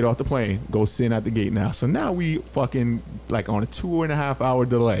 So we get off the plane, go sit at the gate now. So now we fucking like on a 2.5 hour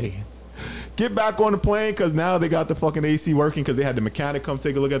delay. Get back on the plane because now they got the fucking AC working because they had the mechanic come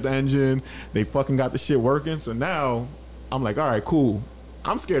take a look at the engine. They fucking got the shit working. So now I'm like, all right, cool. Come back on the plane. So now we fucking like on a 2.5 hour delay. Get back on the plane because now they got the fucking AC working because they had the mechanic come take a look at the engine. They fucking got the shit working. So now I'm like, all right, cool.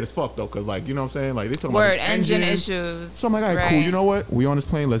 I'm scared as fuck though, cause like you know what I'm saying, like they talking Word, about engine issues. So I'm like, all right, cool. You know what? We on this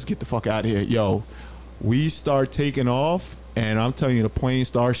plane. Let's get the fuck out of here, yo. We start taking off, and I'm telling you, the plane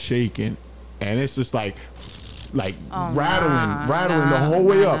starts shaking, and it's just like rattling the whole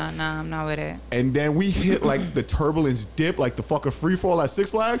way up. Nah, I'm not with it. And then we hit like the turbulence dip, like the fucking free fall at Six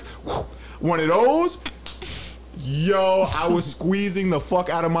Flags. One of those. Yo, I was squeezing the fuck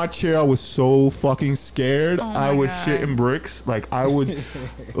out of my chair. I was so fucking scared. I was shitting bricks. Like I was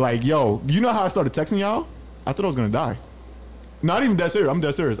like, yo, you know how I started texting y'all? I thought I was gonna die. Not even dead serious. I'm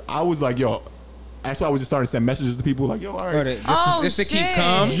dead serious. I was like, yo, that's why I was just starting to send messages to people like, yo, all right. Just to keep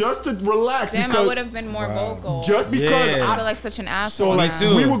calm? Just to relax. Damn, I would have been more vocal. Just because I feel like such an asshole. So like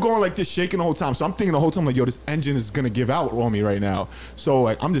we were going like this, shaking the whole time. So I'm thinking the whole time like, yo, this engine is gonna give out on me right now. So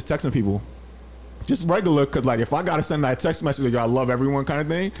like I'm just texting people. Just regular, cause like if I gotta send that text message like yo, I love everyone kind of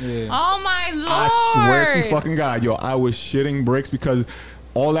thing. Yeah. Oh my Lord. I swear to fucking God, yo, I was shitting bricks because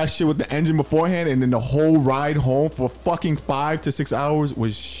all that shit with the engine beforehand and then the whole ride home for fucking 5 to 6 hours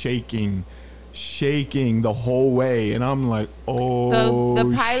was shaking the whole way. And I'm like, oh,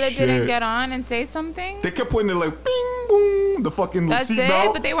 the pilot shit. didn't get on and say something? They kept putting it like bing boom, the fucking That's it,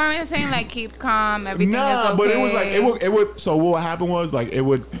 belt. But they weren't saying like keep calm, everything is okay. But it was like it would so what happened was like it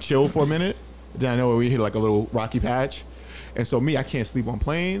would chill for a minute. Then I know we hit like a little rocky patch. And so I can't sleep on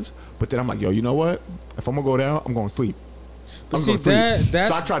planes. But then I'm like, yo, you know what? If I'm gonna go down, I'm gonna sleep. But see, that's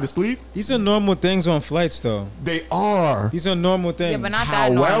so I tried to sleep. These are normal things on flights, though. They are. These are normal things. Yeah, but not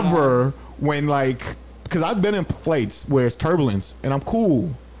that normal. However, when like, because I've been in flights where it's turbulence and I'm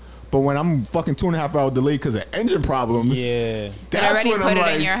cool, but when I'm fucking 2.5 hour delayed because of engine problems, that's already when put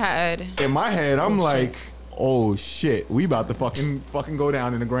it in your head. In my head, I'm like, oh shit, we about to fucking go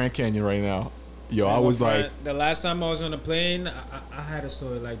down in the Grand Canyon right now. Yo, I was like, the last time I was on a plane, I had a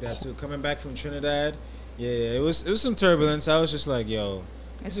story like that too. Coming back from Trinidad. Yeah, it was some turbulence. I was just like, yo,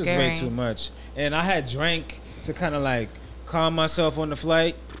 this is way too much. And I had drank to kind of like calm myself on the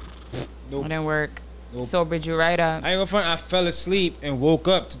flight. Nope. It didn't work. Nope. Sobered you right up. I ain't gonna front. I fell asleep and woke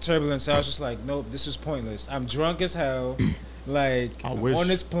up to turbulence. I was just like, nope, this is pointless. I'm drunk as hell. Like, I'm on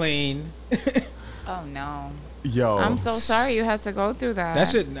this plane. Oh no. Yo, I'm so sorry you had to go through that. That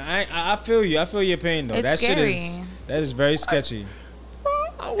shit, I feel you. I feel your pain though. It's that scary. That is very sketchy.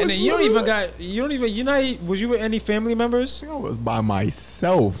 And then you not, was you with any family members? I was by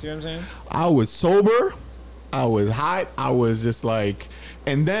myself. See what I'm saying? I was sober. I was hot. I was just like,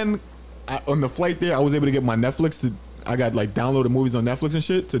 and then on the flight there, I was able to get my Netflix I got like downloaded movies on Netflix and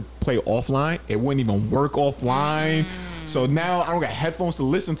shit to play offline. It wouldn't even work offline. So now I don't got headphones to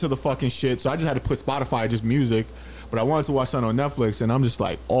listen to the fucking shit. So I just had to put Spotify, just music. But I wanted to watch something on Netflix, and I'm just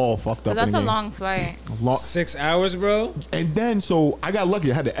like all fucked up. That's a long flight. 6 hours, bro. And then so I got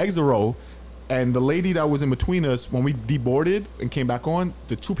lucky. I had the exit row, and the lady that was in between us when we deboarded and came back on,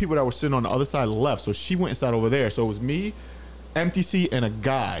 the two people that were sitting on the other side left. So she went inside over there. So it was me, empty seat, and a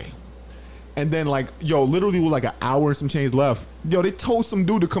guy. And then like, yo, literally with like an hour and some change left, yo, they told some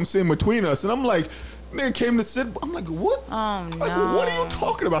dude to come sit in between us, and I'm like, man came to sit. I'm like, what? Oh no. Like, what are you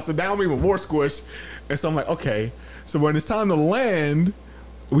talking about? So now I'm even more squished. And so I'm like, okay. So when it's time to land,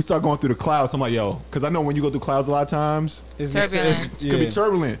 we start going through the clouds. I'm like, yo, because I know when you go through clouds a lot of times, it's gonna be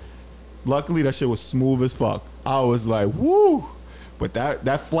turbulent. Luckily, that shit was smooth as fuck. I was like, woo. But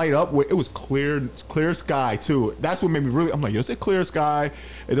that flight up, it was clear sky too. That's what made me really. I'm like, yo, it's a clear sky.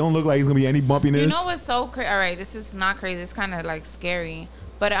 It don't look like it's gonna be any bumpiness. You know what's so crazy? All right, this is not crazy. It's kind of like scary.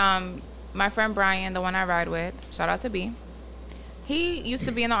 But my friend Brian, the one I ride with, shout out to B. He used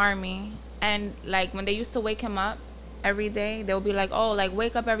to be in the army, and like when they used to wake him up every day, they would be like, oh, like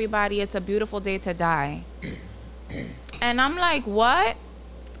wake up everybody, it's a beautiful day to die. And I'm like, what?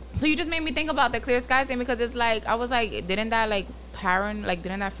 So you just made me think about the clear sky thing, because it's like, I was like, didn't that like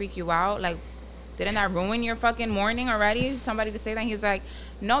didn't that freak you out? Like, didn't that ruin your fucking morning already? Somebody to say that? He's like,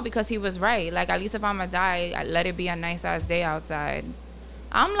 no, because he was right. Like, at least if I'm gonna die, I let it be a nice ass day outside.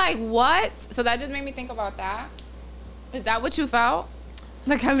 I'm like, what? So that just made me think about that. Is that what you felt?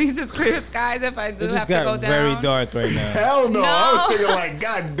 Like, at least it's clear skies if I do have to go down. It just got very dark right now. Hell no. I was thinking like,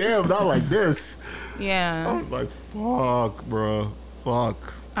 god damn, not like this. Yeah. I was like, fuck, bro.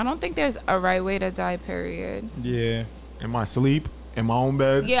 Fuck. I don't think there's a right way to die, period. Yeah. In my sleep? In my own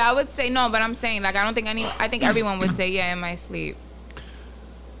bed? Yeah, I would say no, but I'm saying, like, I think everyone would say, yeah, in my sleep.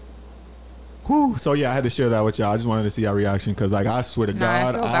 Whew. So, yeah, I had to share that with y'all. I just wanted to see our reaction, because, like, I swear to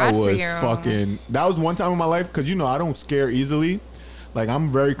God, I was fucking... That was one time in my life, because, you know, I don't scare easily. Like,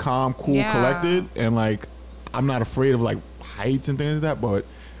 I'm very calm, cool, collected, and, like, I'm not afraid of, like, heights and things like that, but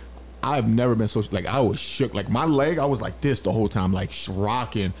I've never been so... Like, I was shook. Like, my leg, I was like this the whole time, like,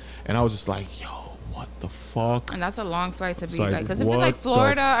 rocking, and I was just like, yo, what the fuck? And that's a long flight to It's be like, because if it's what like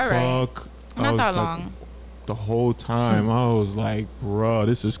Florida, the all right, fuck? not I that was like, long. the whole time I was like, bruh,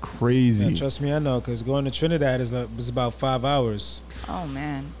 this is crazy. Yeah, trust me, I know, because going to Trinidad is about 5 hours. Oh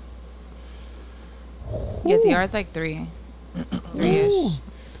man. Yeah, DR is like 3-ish.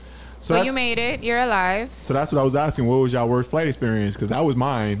 So But you made it. You're alive. So that's what I was asking. What was y'all worst flight experience? Because that was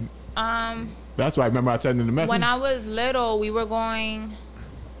mine. That's why I remember I sent in the message. When I was little, we were going.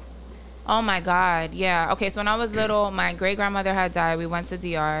 Oh my God. Yeah. Okay. So when I was little, my great grandmother had died. We went to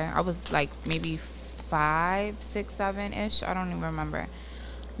DR. I was like maybe 5, 6, 7-ish. I don't even remember.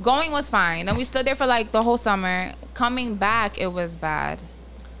 Going was fine. Then we stood there for like the whole summer. Coming back, it was bad.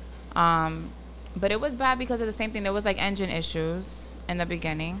 But it was bad because of the same thing. There was like engine issues in the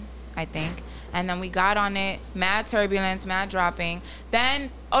beginning, I think. And then we got on it, mad turbulence, mad dropping.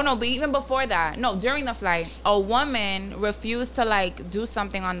 Then, oh no, but even before that, no, during the flight, a woman refused to like do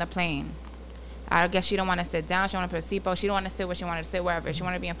something on the plane. I guess she don't want to sit down. She don't want to put a seatbelt. She don't want to sit where she wanted to sit, wherever. She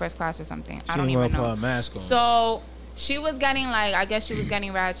wanted to be in first class or something. I don't even know. Put a mask on. So she was getting like, I guess she was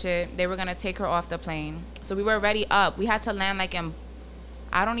getting ratchet. They were going to take her off the plane. So we were already up. We had to land like in,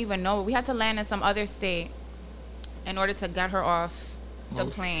 I don't even know. We had to land in some other state in order to get her off the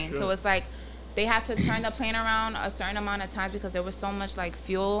plane. Shit. So it's like they had to turn the plane around a certain amount of times because there was so much like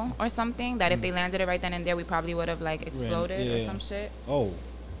fuel or something that if they landed it right then and there, we probably would have like exploded or some shit. Oh.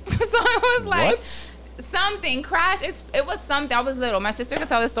 So it was like what? Something crashed. It was something. I was little. My sister could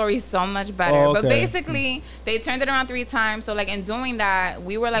tell the story so much better. Oh, okay. But basically, they turned it around 3 times. So like in doing that,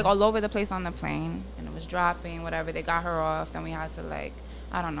 we were like all over the place on the plane, and it was dropping. Whatever. They got her off. Then we had to like,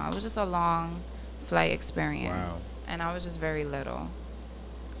 I don't know. It was just a long flight experience, and I was just very little,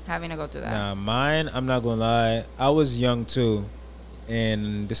 having to go through that. Nah, mine. I'm not gonna lie. I was young too,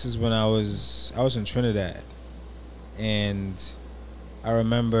 and this is when I was in Trinidad, and I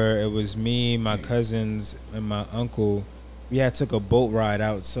remember it was me, my cousins, and my uncle. We had took a boat ride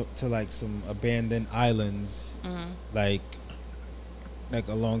out to like some abandoned islands, like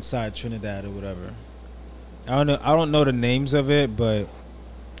alongside Trinidad or whatever. I don't know the names of it, but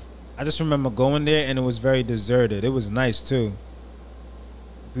I just remember going there and it was very deserted. It was nice too.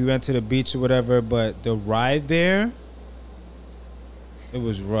 We went to the beach or whatever, but the ride there, it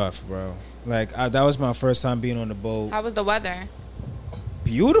was rough, bro. Like that was my first time being on the boat. How was the weather?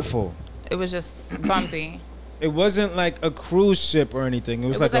 Beautiful. It was just bumpy. It wasn't like a cruise ship or anything. It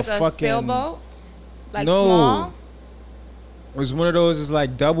was like a fucking sailboat. Like no. Small? It was one of those. It's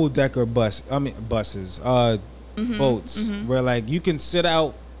like double-decker buses, boats, where like you can sit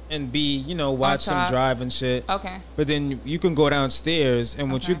out and be, watch them drive and shit. Okay. But then you can go downstairs,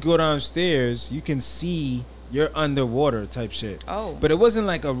 and once you go downstairs, you can see you're underwater type shit. Oh. But it wasn't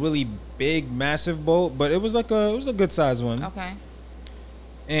like a really big, massive boat, but it was like a good sized one. Okay.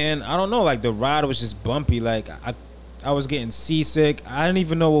 And I don't know, like the ride was just bumpy. Like I was getting seasick. I didn't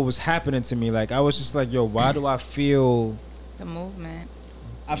even know what was happening to me. Like I was just like, yo, why do I feel the movement?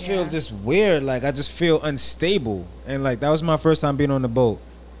 I feel just weird. Like I just feel unstable. And like that was my first time being on the boat.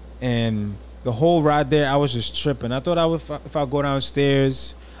 And the whole ride there, I was just tripping. I thought I would, if I go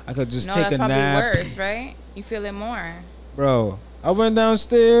downstairs, I could just take a nap. No, that's probably worse, right? You feel it more. Bro, I went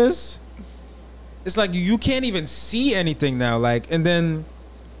downstairs. It's like you can't even see anything now. Like, and then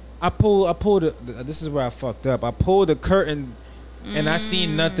I pulled. This is where I fucked up. I pulled the curtain, and I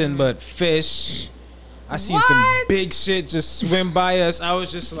seen nothing but fish. I seen some big shit just swim by us. I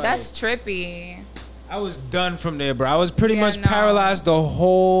was just like, that's trippy. I was done from there, bro. I was pretty much paralyzed the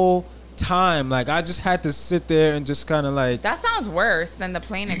whole time. Like I just had to sit there and just kind of like. That sounds worse than the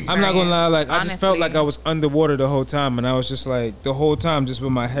plane experience. I'm not gonna lie. Like honestly. I just felt like I was underwater the whole time, and I was just like the whole time just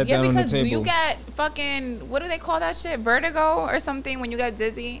with my head down on the table. Yeah, because you get fucking, what do they call that shit? Vertigo or something when you get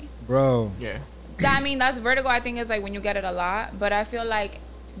dizzy. Bro. Yeah. That's vertigo. I think is like when you get it a lot, but I feel like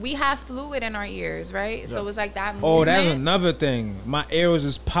we have fluid in our ears, right? So it's like that movement. Oh, that's another thing. My ear was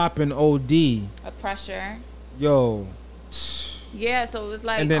just popping OD. A pressure. Yo. Yeah, so it was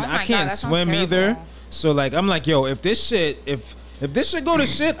like, and then I can't swim either. So like I'm like, yo, if this shit go to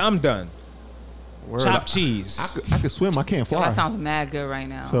shit, I'm done. Word. Chopped cheese. I could swim. I can't fly. Yo, that sounds mad good right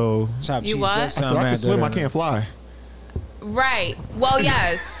now. So chopped cheese. You what? I can swim. I can't fly. Right. Well,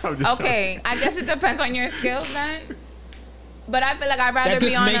 yes. Okay. I guess it depends on your skills then. But I feel like I'd rather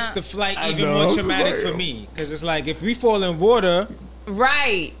be on that just makes the flight even more traumatic for me. Because it's like, if we fall in water.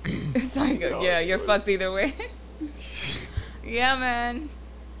 Right. It's like, yeah, you're fucked either way. Yeah, man.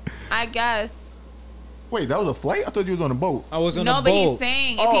 I guess. Wait, that was a flight? I thought you was on a boat. I was on a boat. No, but he's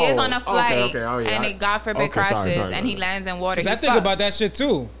saying if he is on a flight and it God forbid crashes and he lands in water, because I think about that shit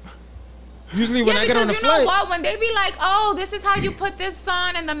too. Usually when I get on the because you know flight, what? When they be like, "Oh, this is how you put this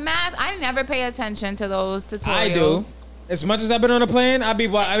on and the mask," I never pay attention to those tutorials. I do. As much as I've been on a plane, I be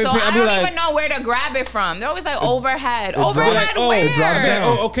So I don't even know where to grab it from. They're always like overhead. Overhead where?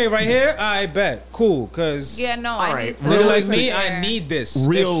 Oh, okay, right here. I bet. Cool, cause Yeah, no. All I right. need to nigga like sit me, there. I need this.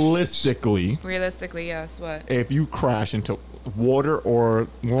 Realistically, Yes. What? if you crash into water or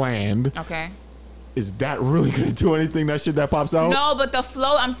land, Okay. is that really gonna do anything? That shit that pops out? No, but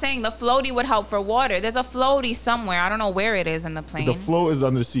I'm saying the floaty would help for water. There's a floaty somewhere. I don't know where it is in the plane. The float is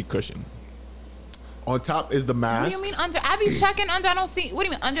under the seat cushion. On top is the mask. What do you mean under? I be checking under. I don't see. What do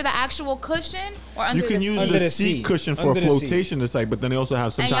you mean under the actual cushion or under? You can use Under the the seat seat. cushion for Under the seat. flotation to say, but then they also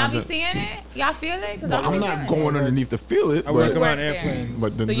have And y'all sometimes. be seeing it? Y'all feel it? Cause Well, I'm not going underneath to feel it. I work But, around there. airplanes.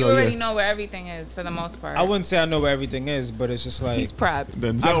 but then So you Zell, already yeah. know where everything is for the most part. I wouldn't say I know where everything is, but it's just like He's prepped.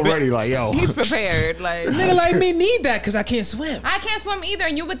 Then Zell I've been- already like, yo. He's prepared. Like nigga like me need that because I can't swim. I can't swim either,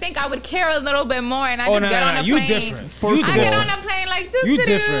 and you would think I would care a little bit more, and I Oh, just get on a you plane. different. First You of I all- get different. on a plane like You doo-doo-doo,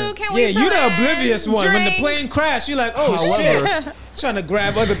 different. can't Yeah, wait you to the land, oblivious one. When the drinks. plane crashed, you like, oh However, shit. Trying to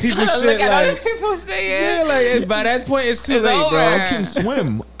grab other people's Tryna shit. look at other Like, people's shit. yeah, like by that point it's too It's late, over. bro. I can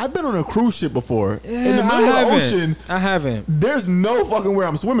swim. I've been on a cruise ship before. In the Yeah, middle I of the haven't. ocean, I haven't, there's no fucking where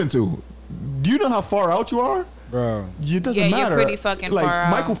I'm swimming to. Do you know how far out you are? bro. It doesn't Yeah, you're matter. pretty fucking like, far out.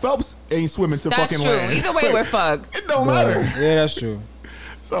 Michael Phelps ain't swimming to That's fucking true. land. Either way, we're fucked. It don't Bro. matter. Yeah, that's true.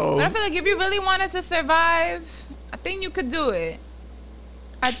 So But I feel like if you really wanted to survive, I think you could do it.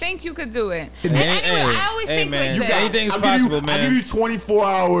 I think you could do it. And anyway, I always think man, like this. anything's I'll possible, give you, man. I'll give you 24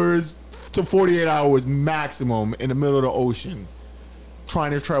 hours to 48 hours maximum in the middle of the ocean,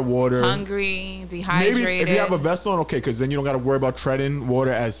 trying to tread water. Hungry, dehydrated. Maybe if you have a vest on, okay, because then you don't got to worry about treading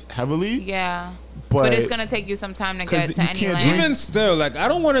water as heavily. Yeah. But, But it's gonna take you some time to 'cause get to you any can't land. Even still, like I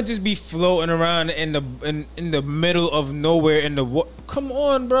don't want to just be floating around in the middle of nowhere in the water. Come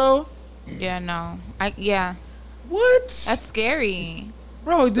on, bro. Yeah, no. What? That's scary.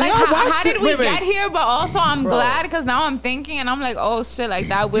 Bro, did Like, y'all watch how did we wait, wait. get here? But also, I'm Bro. glad because now I'm thinking and I'm like, oh shit, like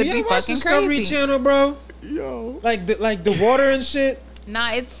that would Do be y'all watch fucking Discovery crazy. Channel, bro? Yo, Like the water and shit.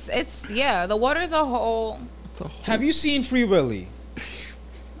 Nah, it's yeah. The water's a whole. it's a whole Have you seen Free Willy?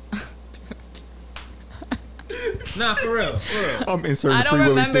 Nah, for real, for real. I'm inserting I don't Free Willy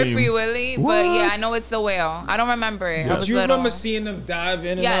remember theme. Free Willy, but yeah, I What? know it's the whale. I don't remember it. I But was you little. remember seeing them dive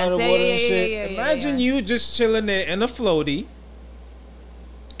in and Yes, out of the yeah, water yeah, and yeah, shit? yeah, yeah, Imagine yeah. you just chilling there in a floaty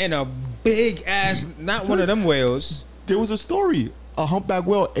and a big ass, not one of them whales. There was a story. A humpback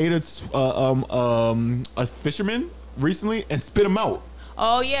whale ate a fisherman recently and spit him out.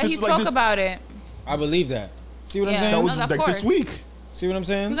 Oh yeah, This he is like spoke this- about it. I believe that. See what Yeah. I'm That saying? was No, of like course. this week. See what I'm You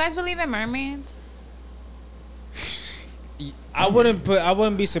saying? guys believe in mermaids? I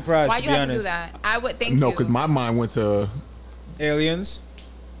wouldn't be surprised. Why to you be have honest. to do that? I would think No, you. because my mind went to Aliens.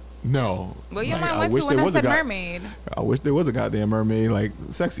 no. Well, your Like, mind I went wish to when there I was a said guy- mermaid. I wish there was a goddamn mermaid like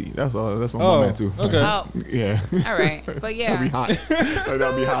sexy. That's all. That's what my Oh, mind went to. okay. Oh, Yeah. all right, but That'd be yeah. hot.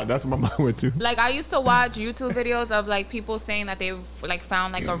 That'd be hot. That's what my mind went to. Like I used to watch YouTube videos of like people saying that they've like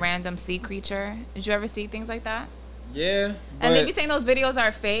found like a random sea creature. Did you ever see things like that? Yeah. And they but- be saying those videos are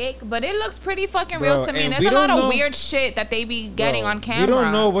fake, but it looks pretty fucking Bro, real to me. And and there's we a lot don't of know- weird shit that they be getting Bro, on camera. We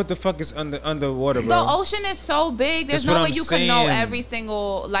don't know what the fuck is underwater, The bro. ocean is so big. There's That's no what way I'm you can know saying. every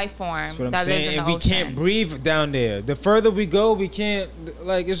single life form That's what I'm that lives saying. in the And we ocean. can't breathe down there. The further we go, we can't.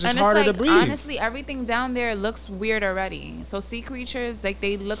 Like it's just And harder it's like to breathe. honestly, everything down there looks weird already. So sea creatures, like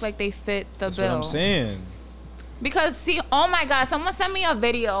they look like they fit the That's bill. what I'm saying. Because oh my god, someone sent me a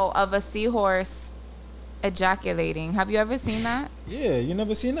video of a seahorse ejaculating. Have you ever seen that? Yeah, you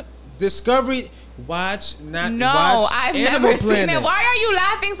never seen it? Discovery. Watch not. No, watch I've Animal never seen Planet. it. Why are you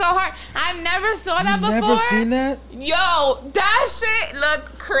laughing so hard? I've never saw that before. Never seen that? Yo, that shit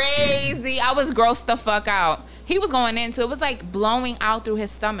looked crazy. I was grossed the fuck out. He was going into it. Was like blowing out through his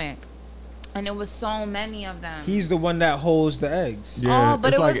stomach. And it was so many of them. He's the one that holds the eggs. Yeah, but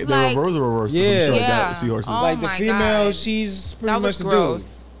it's it like was they like- reverse Yeah. or some shit like Yeah. that. Seahorses. Oh Like the my female, God. she's pretty That much was the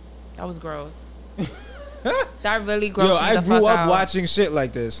gross. That was gross. That really grossed Yo, me I the grew fuck up out. watching shit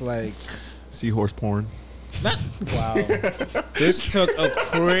like this. Like, Seahorse porn. wow, this took a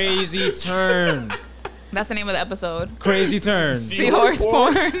crazy turn. That's the name of the episode. Crazy turn. Seahorse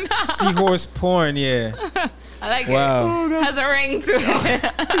porn. Seahorse porn, yeah. I like Wow. it. Has a ring to it.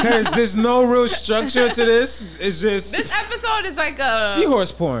 Because there's no real structure to this. It's just This episode is like a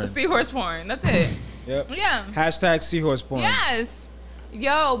seahorse porn. seahorse porn. That's it. Yep. Yeah. Hashtag seahorse porn. Yes.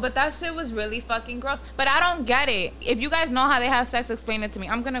 Yo, but that shit was really fucking gross. But I don't get it. If you guys know how they have sex, explain it to me.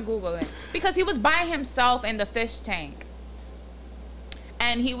 I'm gonna Google it. Because he was by himself in the fish tank.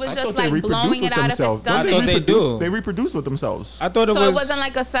 and he was I just thought they like reproduce blowing with it out of his themselves. Don't stomach. I thought they do. They reproduce with themselves. I thought it So was. it wasn't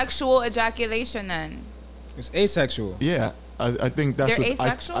like a sexual ejaculation then. It's asexual. Yeah, I think that's They're what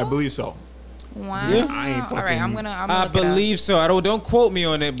asexual? I believe so. Wow. Yeah. I ain't All right, I'm fucking- gonna I look it up. believe so. I don't quote me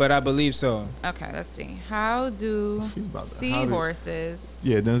on it, but I believe so. Okay, let's see. How do She's about to- seahorses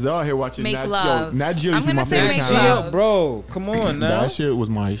Yeah, Denzel out here watching make Nat, love? Yo, Nat Geo I'm used to be gonna my say favorite make Nat channel. love. Geo, bro, come on now. That shit was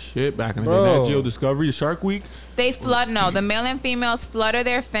my shit back in the Bro. day. Nat Geo Discovery, Shark Week. They the male and females flutter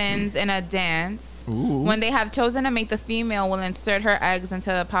their fins in a dance. Ooh. When they have chosen to mate, the female will insert her eggs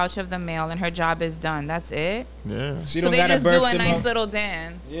into the pouch of the male, and her job is done. That's it. Yeah. She So don't they gotta just birth do a them nice up. little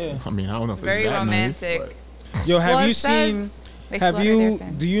dance. Yeah. I mean, I don't know if Very it's that romantic. Nice, Yo, have Well, you it says seen? they Have flutter their you?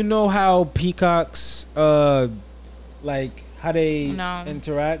 fins. Do you know how peacocks, like how they No.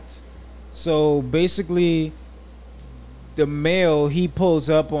 interact? So basically, the male he pulls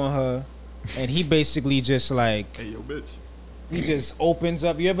up on her, and he basically just like but, hey, yo, bitch. he just opens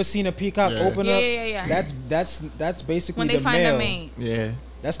up. You ever seen a peacock Yeah. open Yeah, up? yeah. That's basically When they the find male. a mate. Yeah.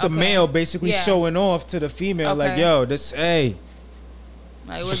 That's the Okay. male basically Yeah. showing off to the female, like, Okay. yo, this, hey,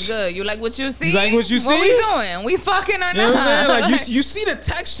 Like, what's good? You like what you see? You like what you What see? we doing? We fucking or not? you know what I'm saying? Like, you see the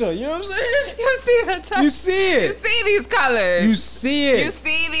texture, you know what I'm saying? You see the touch. You see You it. see these colors. You see it. You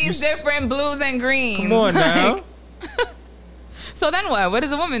see these You s- different blues and greens. Come on now. Like- so then what? What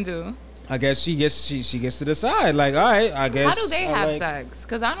does a woman do? I guess she gets to decide. Like, all right, I guess. How do they I have like- sex?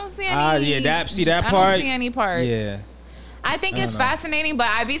 Because I don't see any. Yeah, that I part. don't see any parts. Yeah. I think I it's don't know. fascinating, but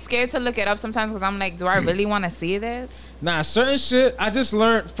I'd be scared to look it up sometimes because I'm like, do I really want to see this? Nah, certain shit I just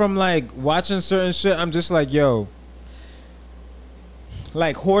learned from like watching certain shit. I'm just like, yo,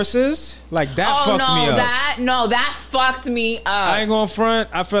 like horses, like that Oh fucked no, me up. that fucked me up. I ain't going front.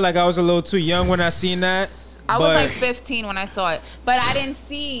 I feel like I was a little too young when I seen that. I was but like 15 when I saw it, but I didn't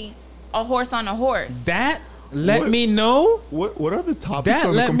see a horse on a horse. that let What? me know. What are the topics That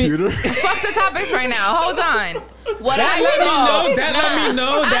on the let me- computer? Fuck the topics right now. Hold on. What That I let me saw. know. That let me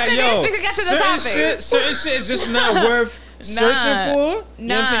know that After yo, this, we can get to the certain topics. certain shit is just not worth searching for. You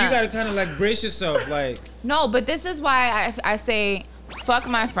know what I'm saying? Nah. You gotta kind of like brace yourself. Like, No, but this is why I say fuck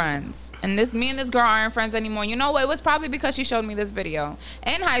my friends. And me and this girl aren't friends anymore. You know what? It was probably because she showed me this video.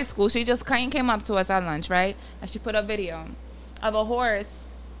 In high school, she just came up to us at lunch, right? And she put a video of a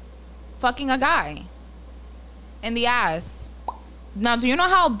horse fucking a guy in the ass. Now, do you know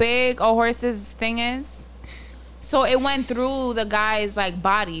how big a horse's thing is? So it went through the guy's like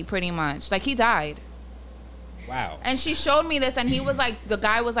body pretty much. Like he died. wow. And she showed me this, and he was like, the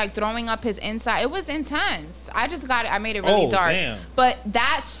guy was like throwing up his inside. It was intense. I made it really Oh, dark. damn. But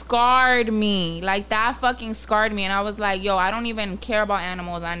that scarred me. Like, that fucking scarred me. And I was like, yo, I don't even care about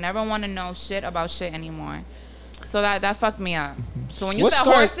animals. I never want to know shit about shit anymore. So that fucked me up. So when you said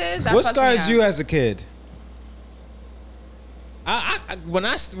horses, that what fucked me scarred up. you as a kid? When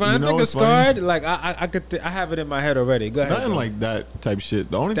I think of what's scarred, funny? like I have it in my head already. Go ahead. Nothing bro. like that type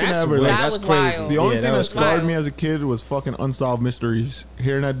shit. The only thing That's I ever weird. like, That That's was crazy. wild. the only Yeah, thing that was scarred wild. me as a kid was fucking Unsolved Mysteries.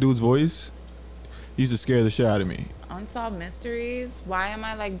 Hearing that dude's voice used to scare the shit out of me. Unsolved Mysteries? Why am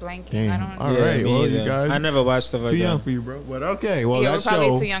I like blanking? Damn. I don't All Yeah, right, me well, either. you guys I never watched stuff like too that. young for you, bro. But okay, well, Yeah, we're that probably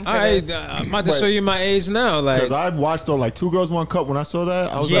show. too young for All right, this. I'm about to But- show you my age now. Like, Because I watched like Two Girls, One Cup when I saw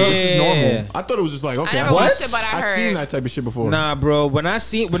that. I was like, this is Yeah. normal. I thought it was just like, okay, I never What? watched it, but I I've heard. seen that type of shit before. nah, bro. When I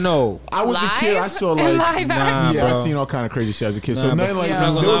see, but no, I was a kid. I Live? saw In like, live Nah, action? yeah, bro. I seen all kind of crazy shit as a kid. Nah, so but nothing like Yeah.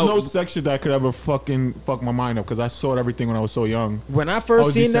 I'm not there gonna was no lie. sex shit that could ever fucking fuck my mind up because I saw everything when I was so young. when I I first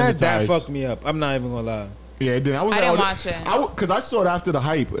was seen that desensitized. fucked me up. I'm not even gonna lie. Yeah, it didn't. I didn't watch it. Because I saw it after the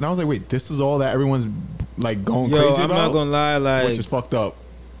hype, and I was like, wait, this is all that everyone's like going Yo, crazy I'm about, not gonna lie. Like, which is fucked up.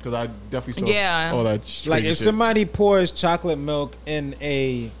 Because I definitely saw Yeah. all that. like crazy if shit. somebody pours chocolate milk in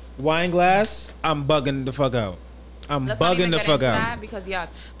a wine glass, I'm bugging the fuck out. I'm Let's not even bugging the get fuck into out. that because yuck.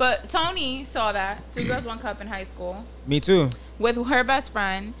 But Tony saw that Two Girls One Cup in high school Me too. with her best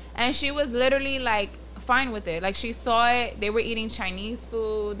friend, and she was literally like fine with it. Like she saw it. They were eating Chinese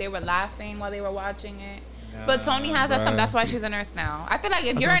food. They were laughing while they were watching it. But Tony has that stuff. bruh. That's why she's a nurse now. I feel like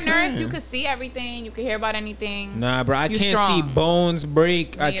if That's you're a what I'm nurse, saying. you could see everything. You could hear about anything. Nah, bro. I You can't strong. see bones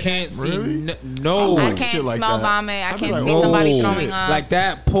break. I Me either. can't see Really? no. I Shit can't like smell that. vomit. I I'd be can't like, see oh, somebody shit. throwing up. Like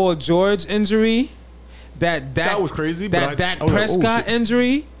that Paul George injury, that was crazy, but That I Dak was like, oh, Prescott shit.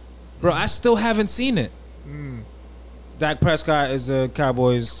 injury, bro. I still haven't seen it. Dak Prescott is the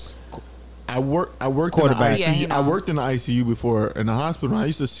Cowboys. I worked in the Quarterback. Yeah, he ICU. I knows. worked in the ICU before in the hospital. And I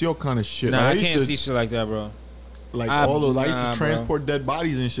used to see all kind of shit. Nah, Like, I used can't to, see shit like that, bro. like I all the I used nah, to bro. transport dead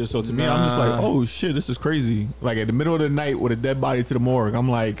bodies and shit. So to me, I'm just like, Nah. oh shit, this is crazy. Like at the middle of the night with a dead body to the morgue, I'm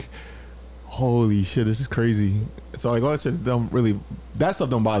like, holy shit, this is crazy. So like all that shit don't really, that stuff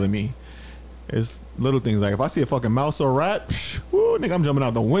don't bother me. It's little things like if I see a fucking mouse or a rat, psh, woo, Ooh, nigga, I'm jumping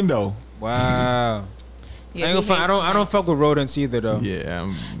out the window. Wow. Yeah, I don't fuck with rodents either though.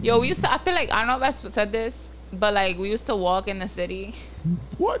 Yeah. Yo, we used to. I feel like I don't know if I said this, but like we used to walk in the city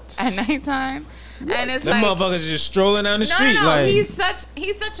What? at nighttime, and it's Them like motherfuckers just strolling down the street. No, like he's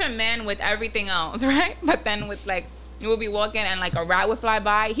such a man with everything else, right? But then with like. We would be walking and like a rat would fly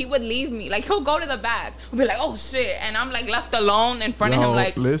by. He would leave me. Like he'll go to the back. We'll be like, oh shit. And I'm like left alone in front of him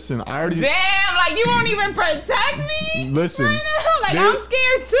like, listen, I already... damn, like you won't even protect me? Listen. Right now? Like I'm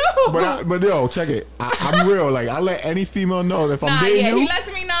scared too. But yo, check it. I'm real. Like I let any female know that if I'm Nah, dating yeah, you... he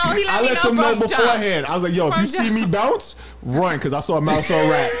lets me know. He I let them know beforehand. I was like, yo, if you see me bounce, run, because I saw a mouse or a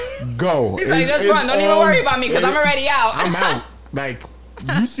rat. Go. He's like, just run. Don't even worry about me because I'm already out. I'm out. Like,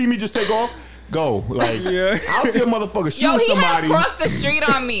 you see me just take off, go. Like, I'll see a motherfucker shoot somebody. Yo, he has crossed the street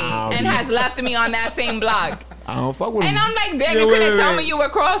on me and has left me on that same block. I don't fuck with him. And I'm like, damn, you couldn't tell me you were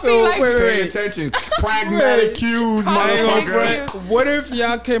crossing. So, like, pay attention. Pragmatic cues, motherfucker. What if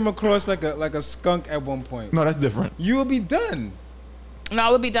y'all came across like a skunk at one point? No, that's different. You would be done. No, I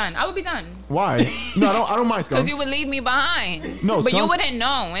would be done. I would be done. Why? No, I don't mind skunks. Because you would leave me behind. No, but you skunks- wouldn't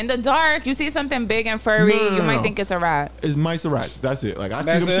know. In the dark, you see something big and furry, you might think it's a rat. It's mice or rats. That's it. Like, I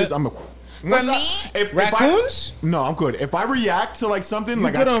That's see them it? shits, I'm like... Raccoons? No, I'm good. If I react to like something, You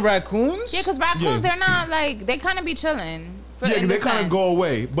like good on raccoons? Yeah, because raccoons, they're not like, they kind of be chilling. yeah, they kind of go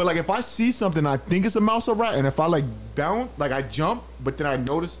away. But like, if I see something, I think it's a mouse or rat, and if I like bounce, like I jump, but then I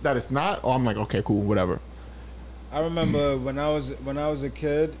notice that it's not, oh, I'm like, okay, cool, whatever. I remember when I was a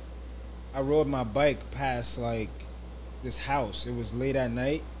kid, I rode my bike past like this house. It was late at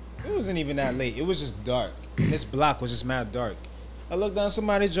night. It wasn't even that late. It was just dark. And this block was just mad dark. I looked down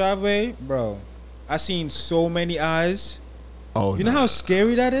somebody's driveway, bro. I seen so many eyes. Oh, you know how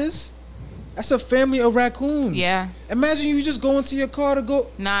scary that is? That's a family of raccoons. Yeah. Imagine you just go into your car to go.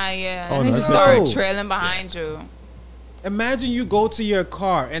 Nah, yeah. Oh, And they no, just that's start dope. trailing behind you. Imagine you go to your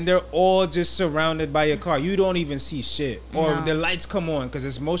car and they're all just surrounded by your car. You don't even see shit. Or No. the lights come on because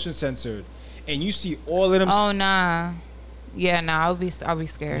it's motion censored. And you see all of them. Oh, nah. Yeah, nah, I'll be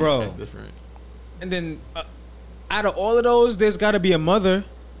scared. Bro. That's different. And then out of all of those, there's got to be a mother.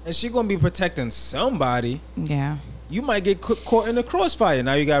 And she going to be protecting somebody. Yeah. You might get caught in the crossfire.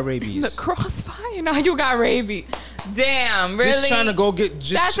 Now you got rabies. The crossfire. Now you got rabies. Damn, really? Just trying to go get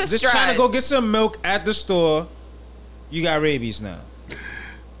That's a just trying to go stretch. get some milk at the store. You got rabies now.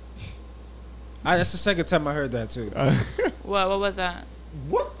 That's the second time I heard that too. What was that?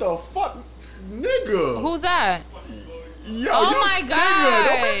 What the fuck, nigga? Who's that? Yo, Oh you my nigga, God.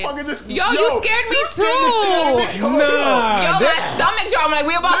 don't be fucking just, Yo, you scared me too. Nah. Yo, my stomach drop. I'm like,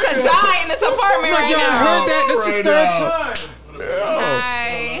 we about to die in this apartment right Yo, I now. heard that. This is the Right third now. time.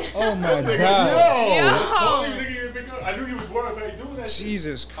 Hi. Oh my Nigga, god. yo. I knew you was worried about doing that.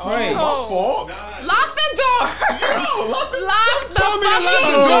 Jesus Oh, Christ. my fault. Lock the door. Yo, lock the Lock the Told me to lock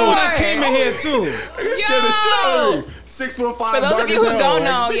fucking the door when I door. came in here too. Yo. 6'5". For those of you who dark as hell, don't like,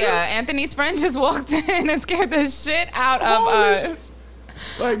 know, yeah, Anthony's friend just walked in and scared the shit out of Holy us.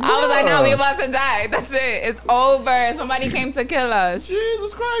 Like, I was like, no, we bruh. about to die. That's it. It's over. Somebody came to kill us.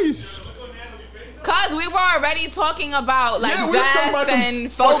 Jesus Christ. Cause we were already talking about like Yeah, we was talking about death some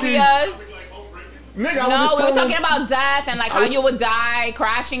and phobias. Nigga, No, we were telling talking about death and like how was- you would die,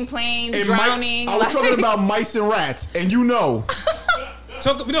 crashing planes, and drowning. I was like- talking about mice and rats, and you know.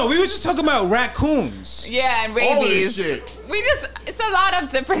 No, we were just talking about raccoons. yeah, and All rabies. this shit. It's a lot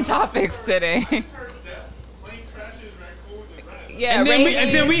of different topics today. Plane crashes, raccoons, and rats. Yeah, And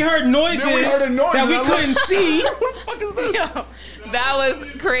then we heard noises Then we heard a noise, that we and I'm couldn't see. What the fuck is this? Yo, that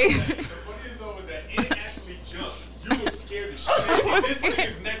was crazy. The funniest though was that it actually jumped. You were scared as shit. This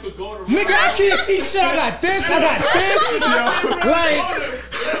nigga's neck was going around. Nigga, I can't see shit. I got this. I got this.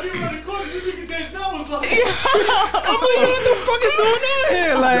 Like, You around the corner, this nigga Denzel was like, I'm like, what the fuck is going on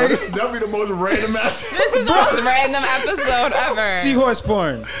here? Yo, Like, that'd be the most random ass. This is the most random episode ever. seahorse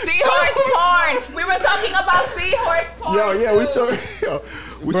porn. Seahorse porn. We were talking about seahorse porn. Yo, yeah, we too. talking. Yo,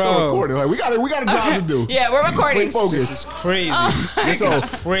 we Bro. still recording. Like, we got a job to do. Yeah, we're recording. Wait, focus. This is crazy. This So- is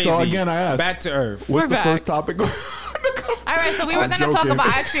crazy. so again, I asked. Back to earth. What's We're the back. first topic? All right, so we were I'm going to talk joking. about,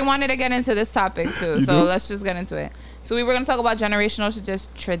 I actually wanted to get into this topic too. You So do? let's just get into it. So we were going to talk about generational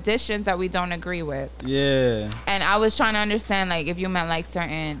traditions that we don't agree with. Yeah. And I was trying to understand like if you meant like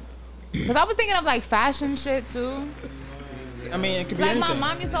certain, because I was thinking of like fashion shit too. I mean, it could be Like anything.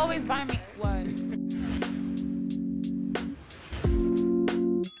 my mom used to always buy me, what?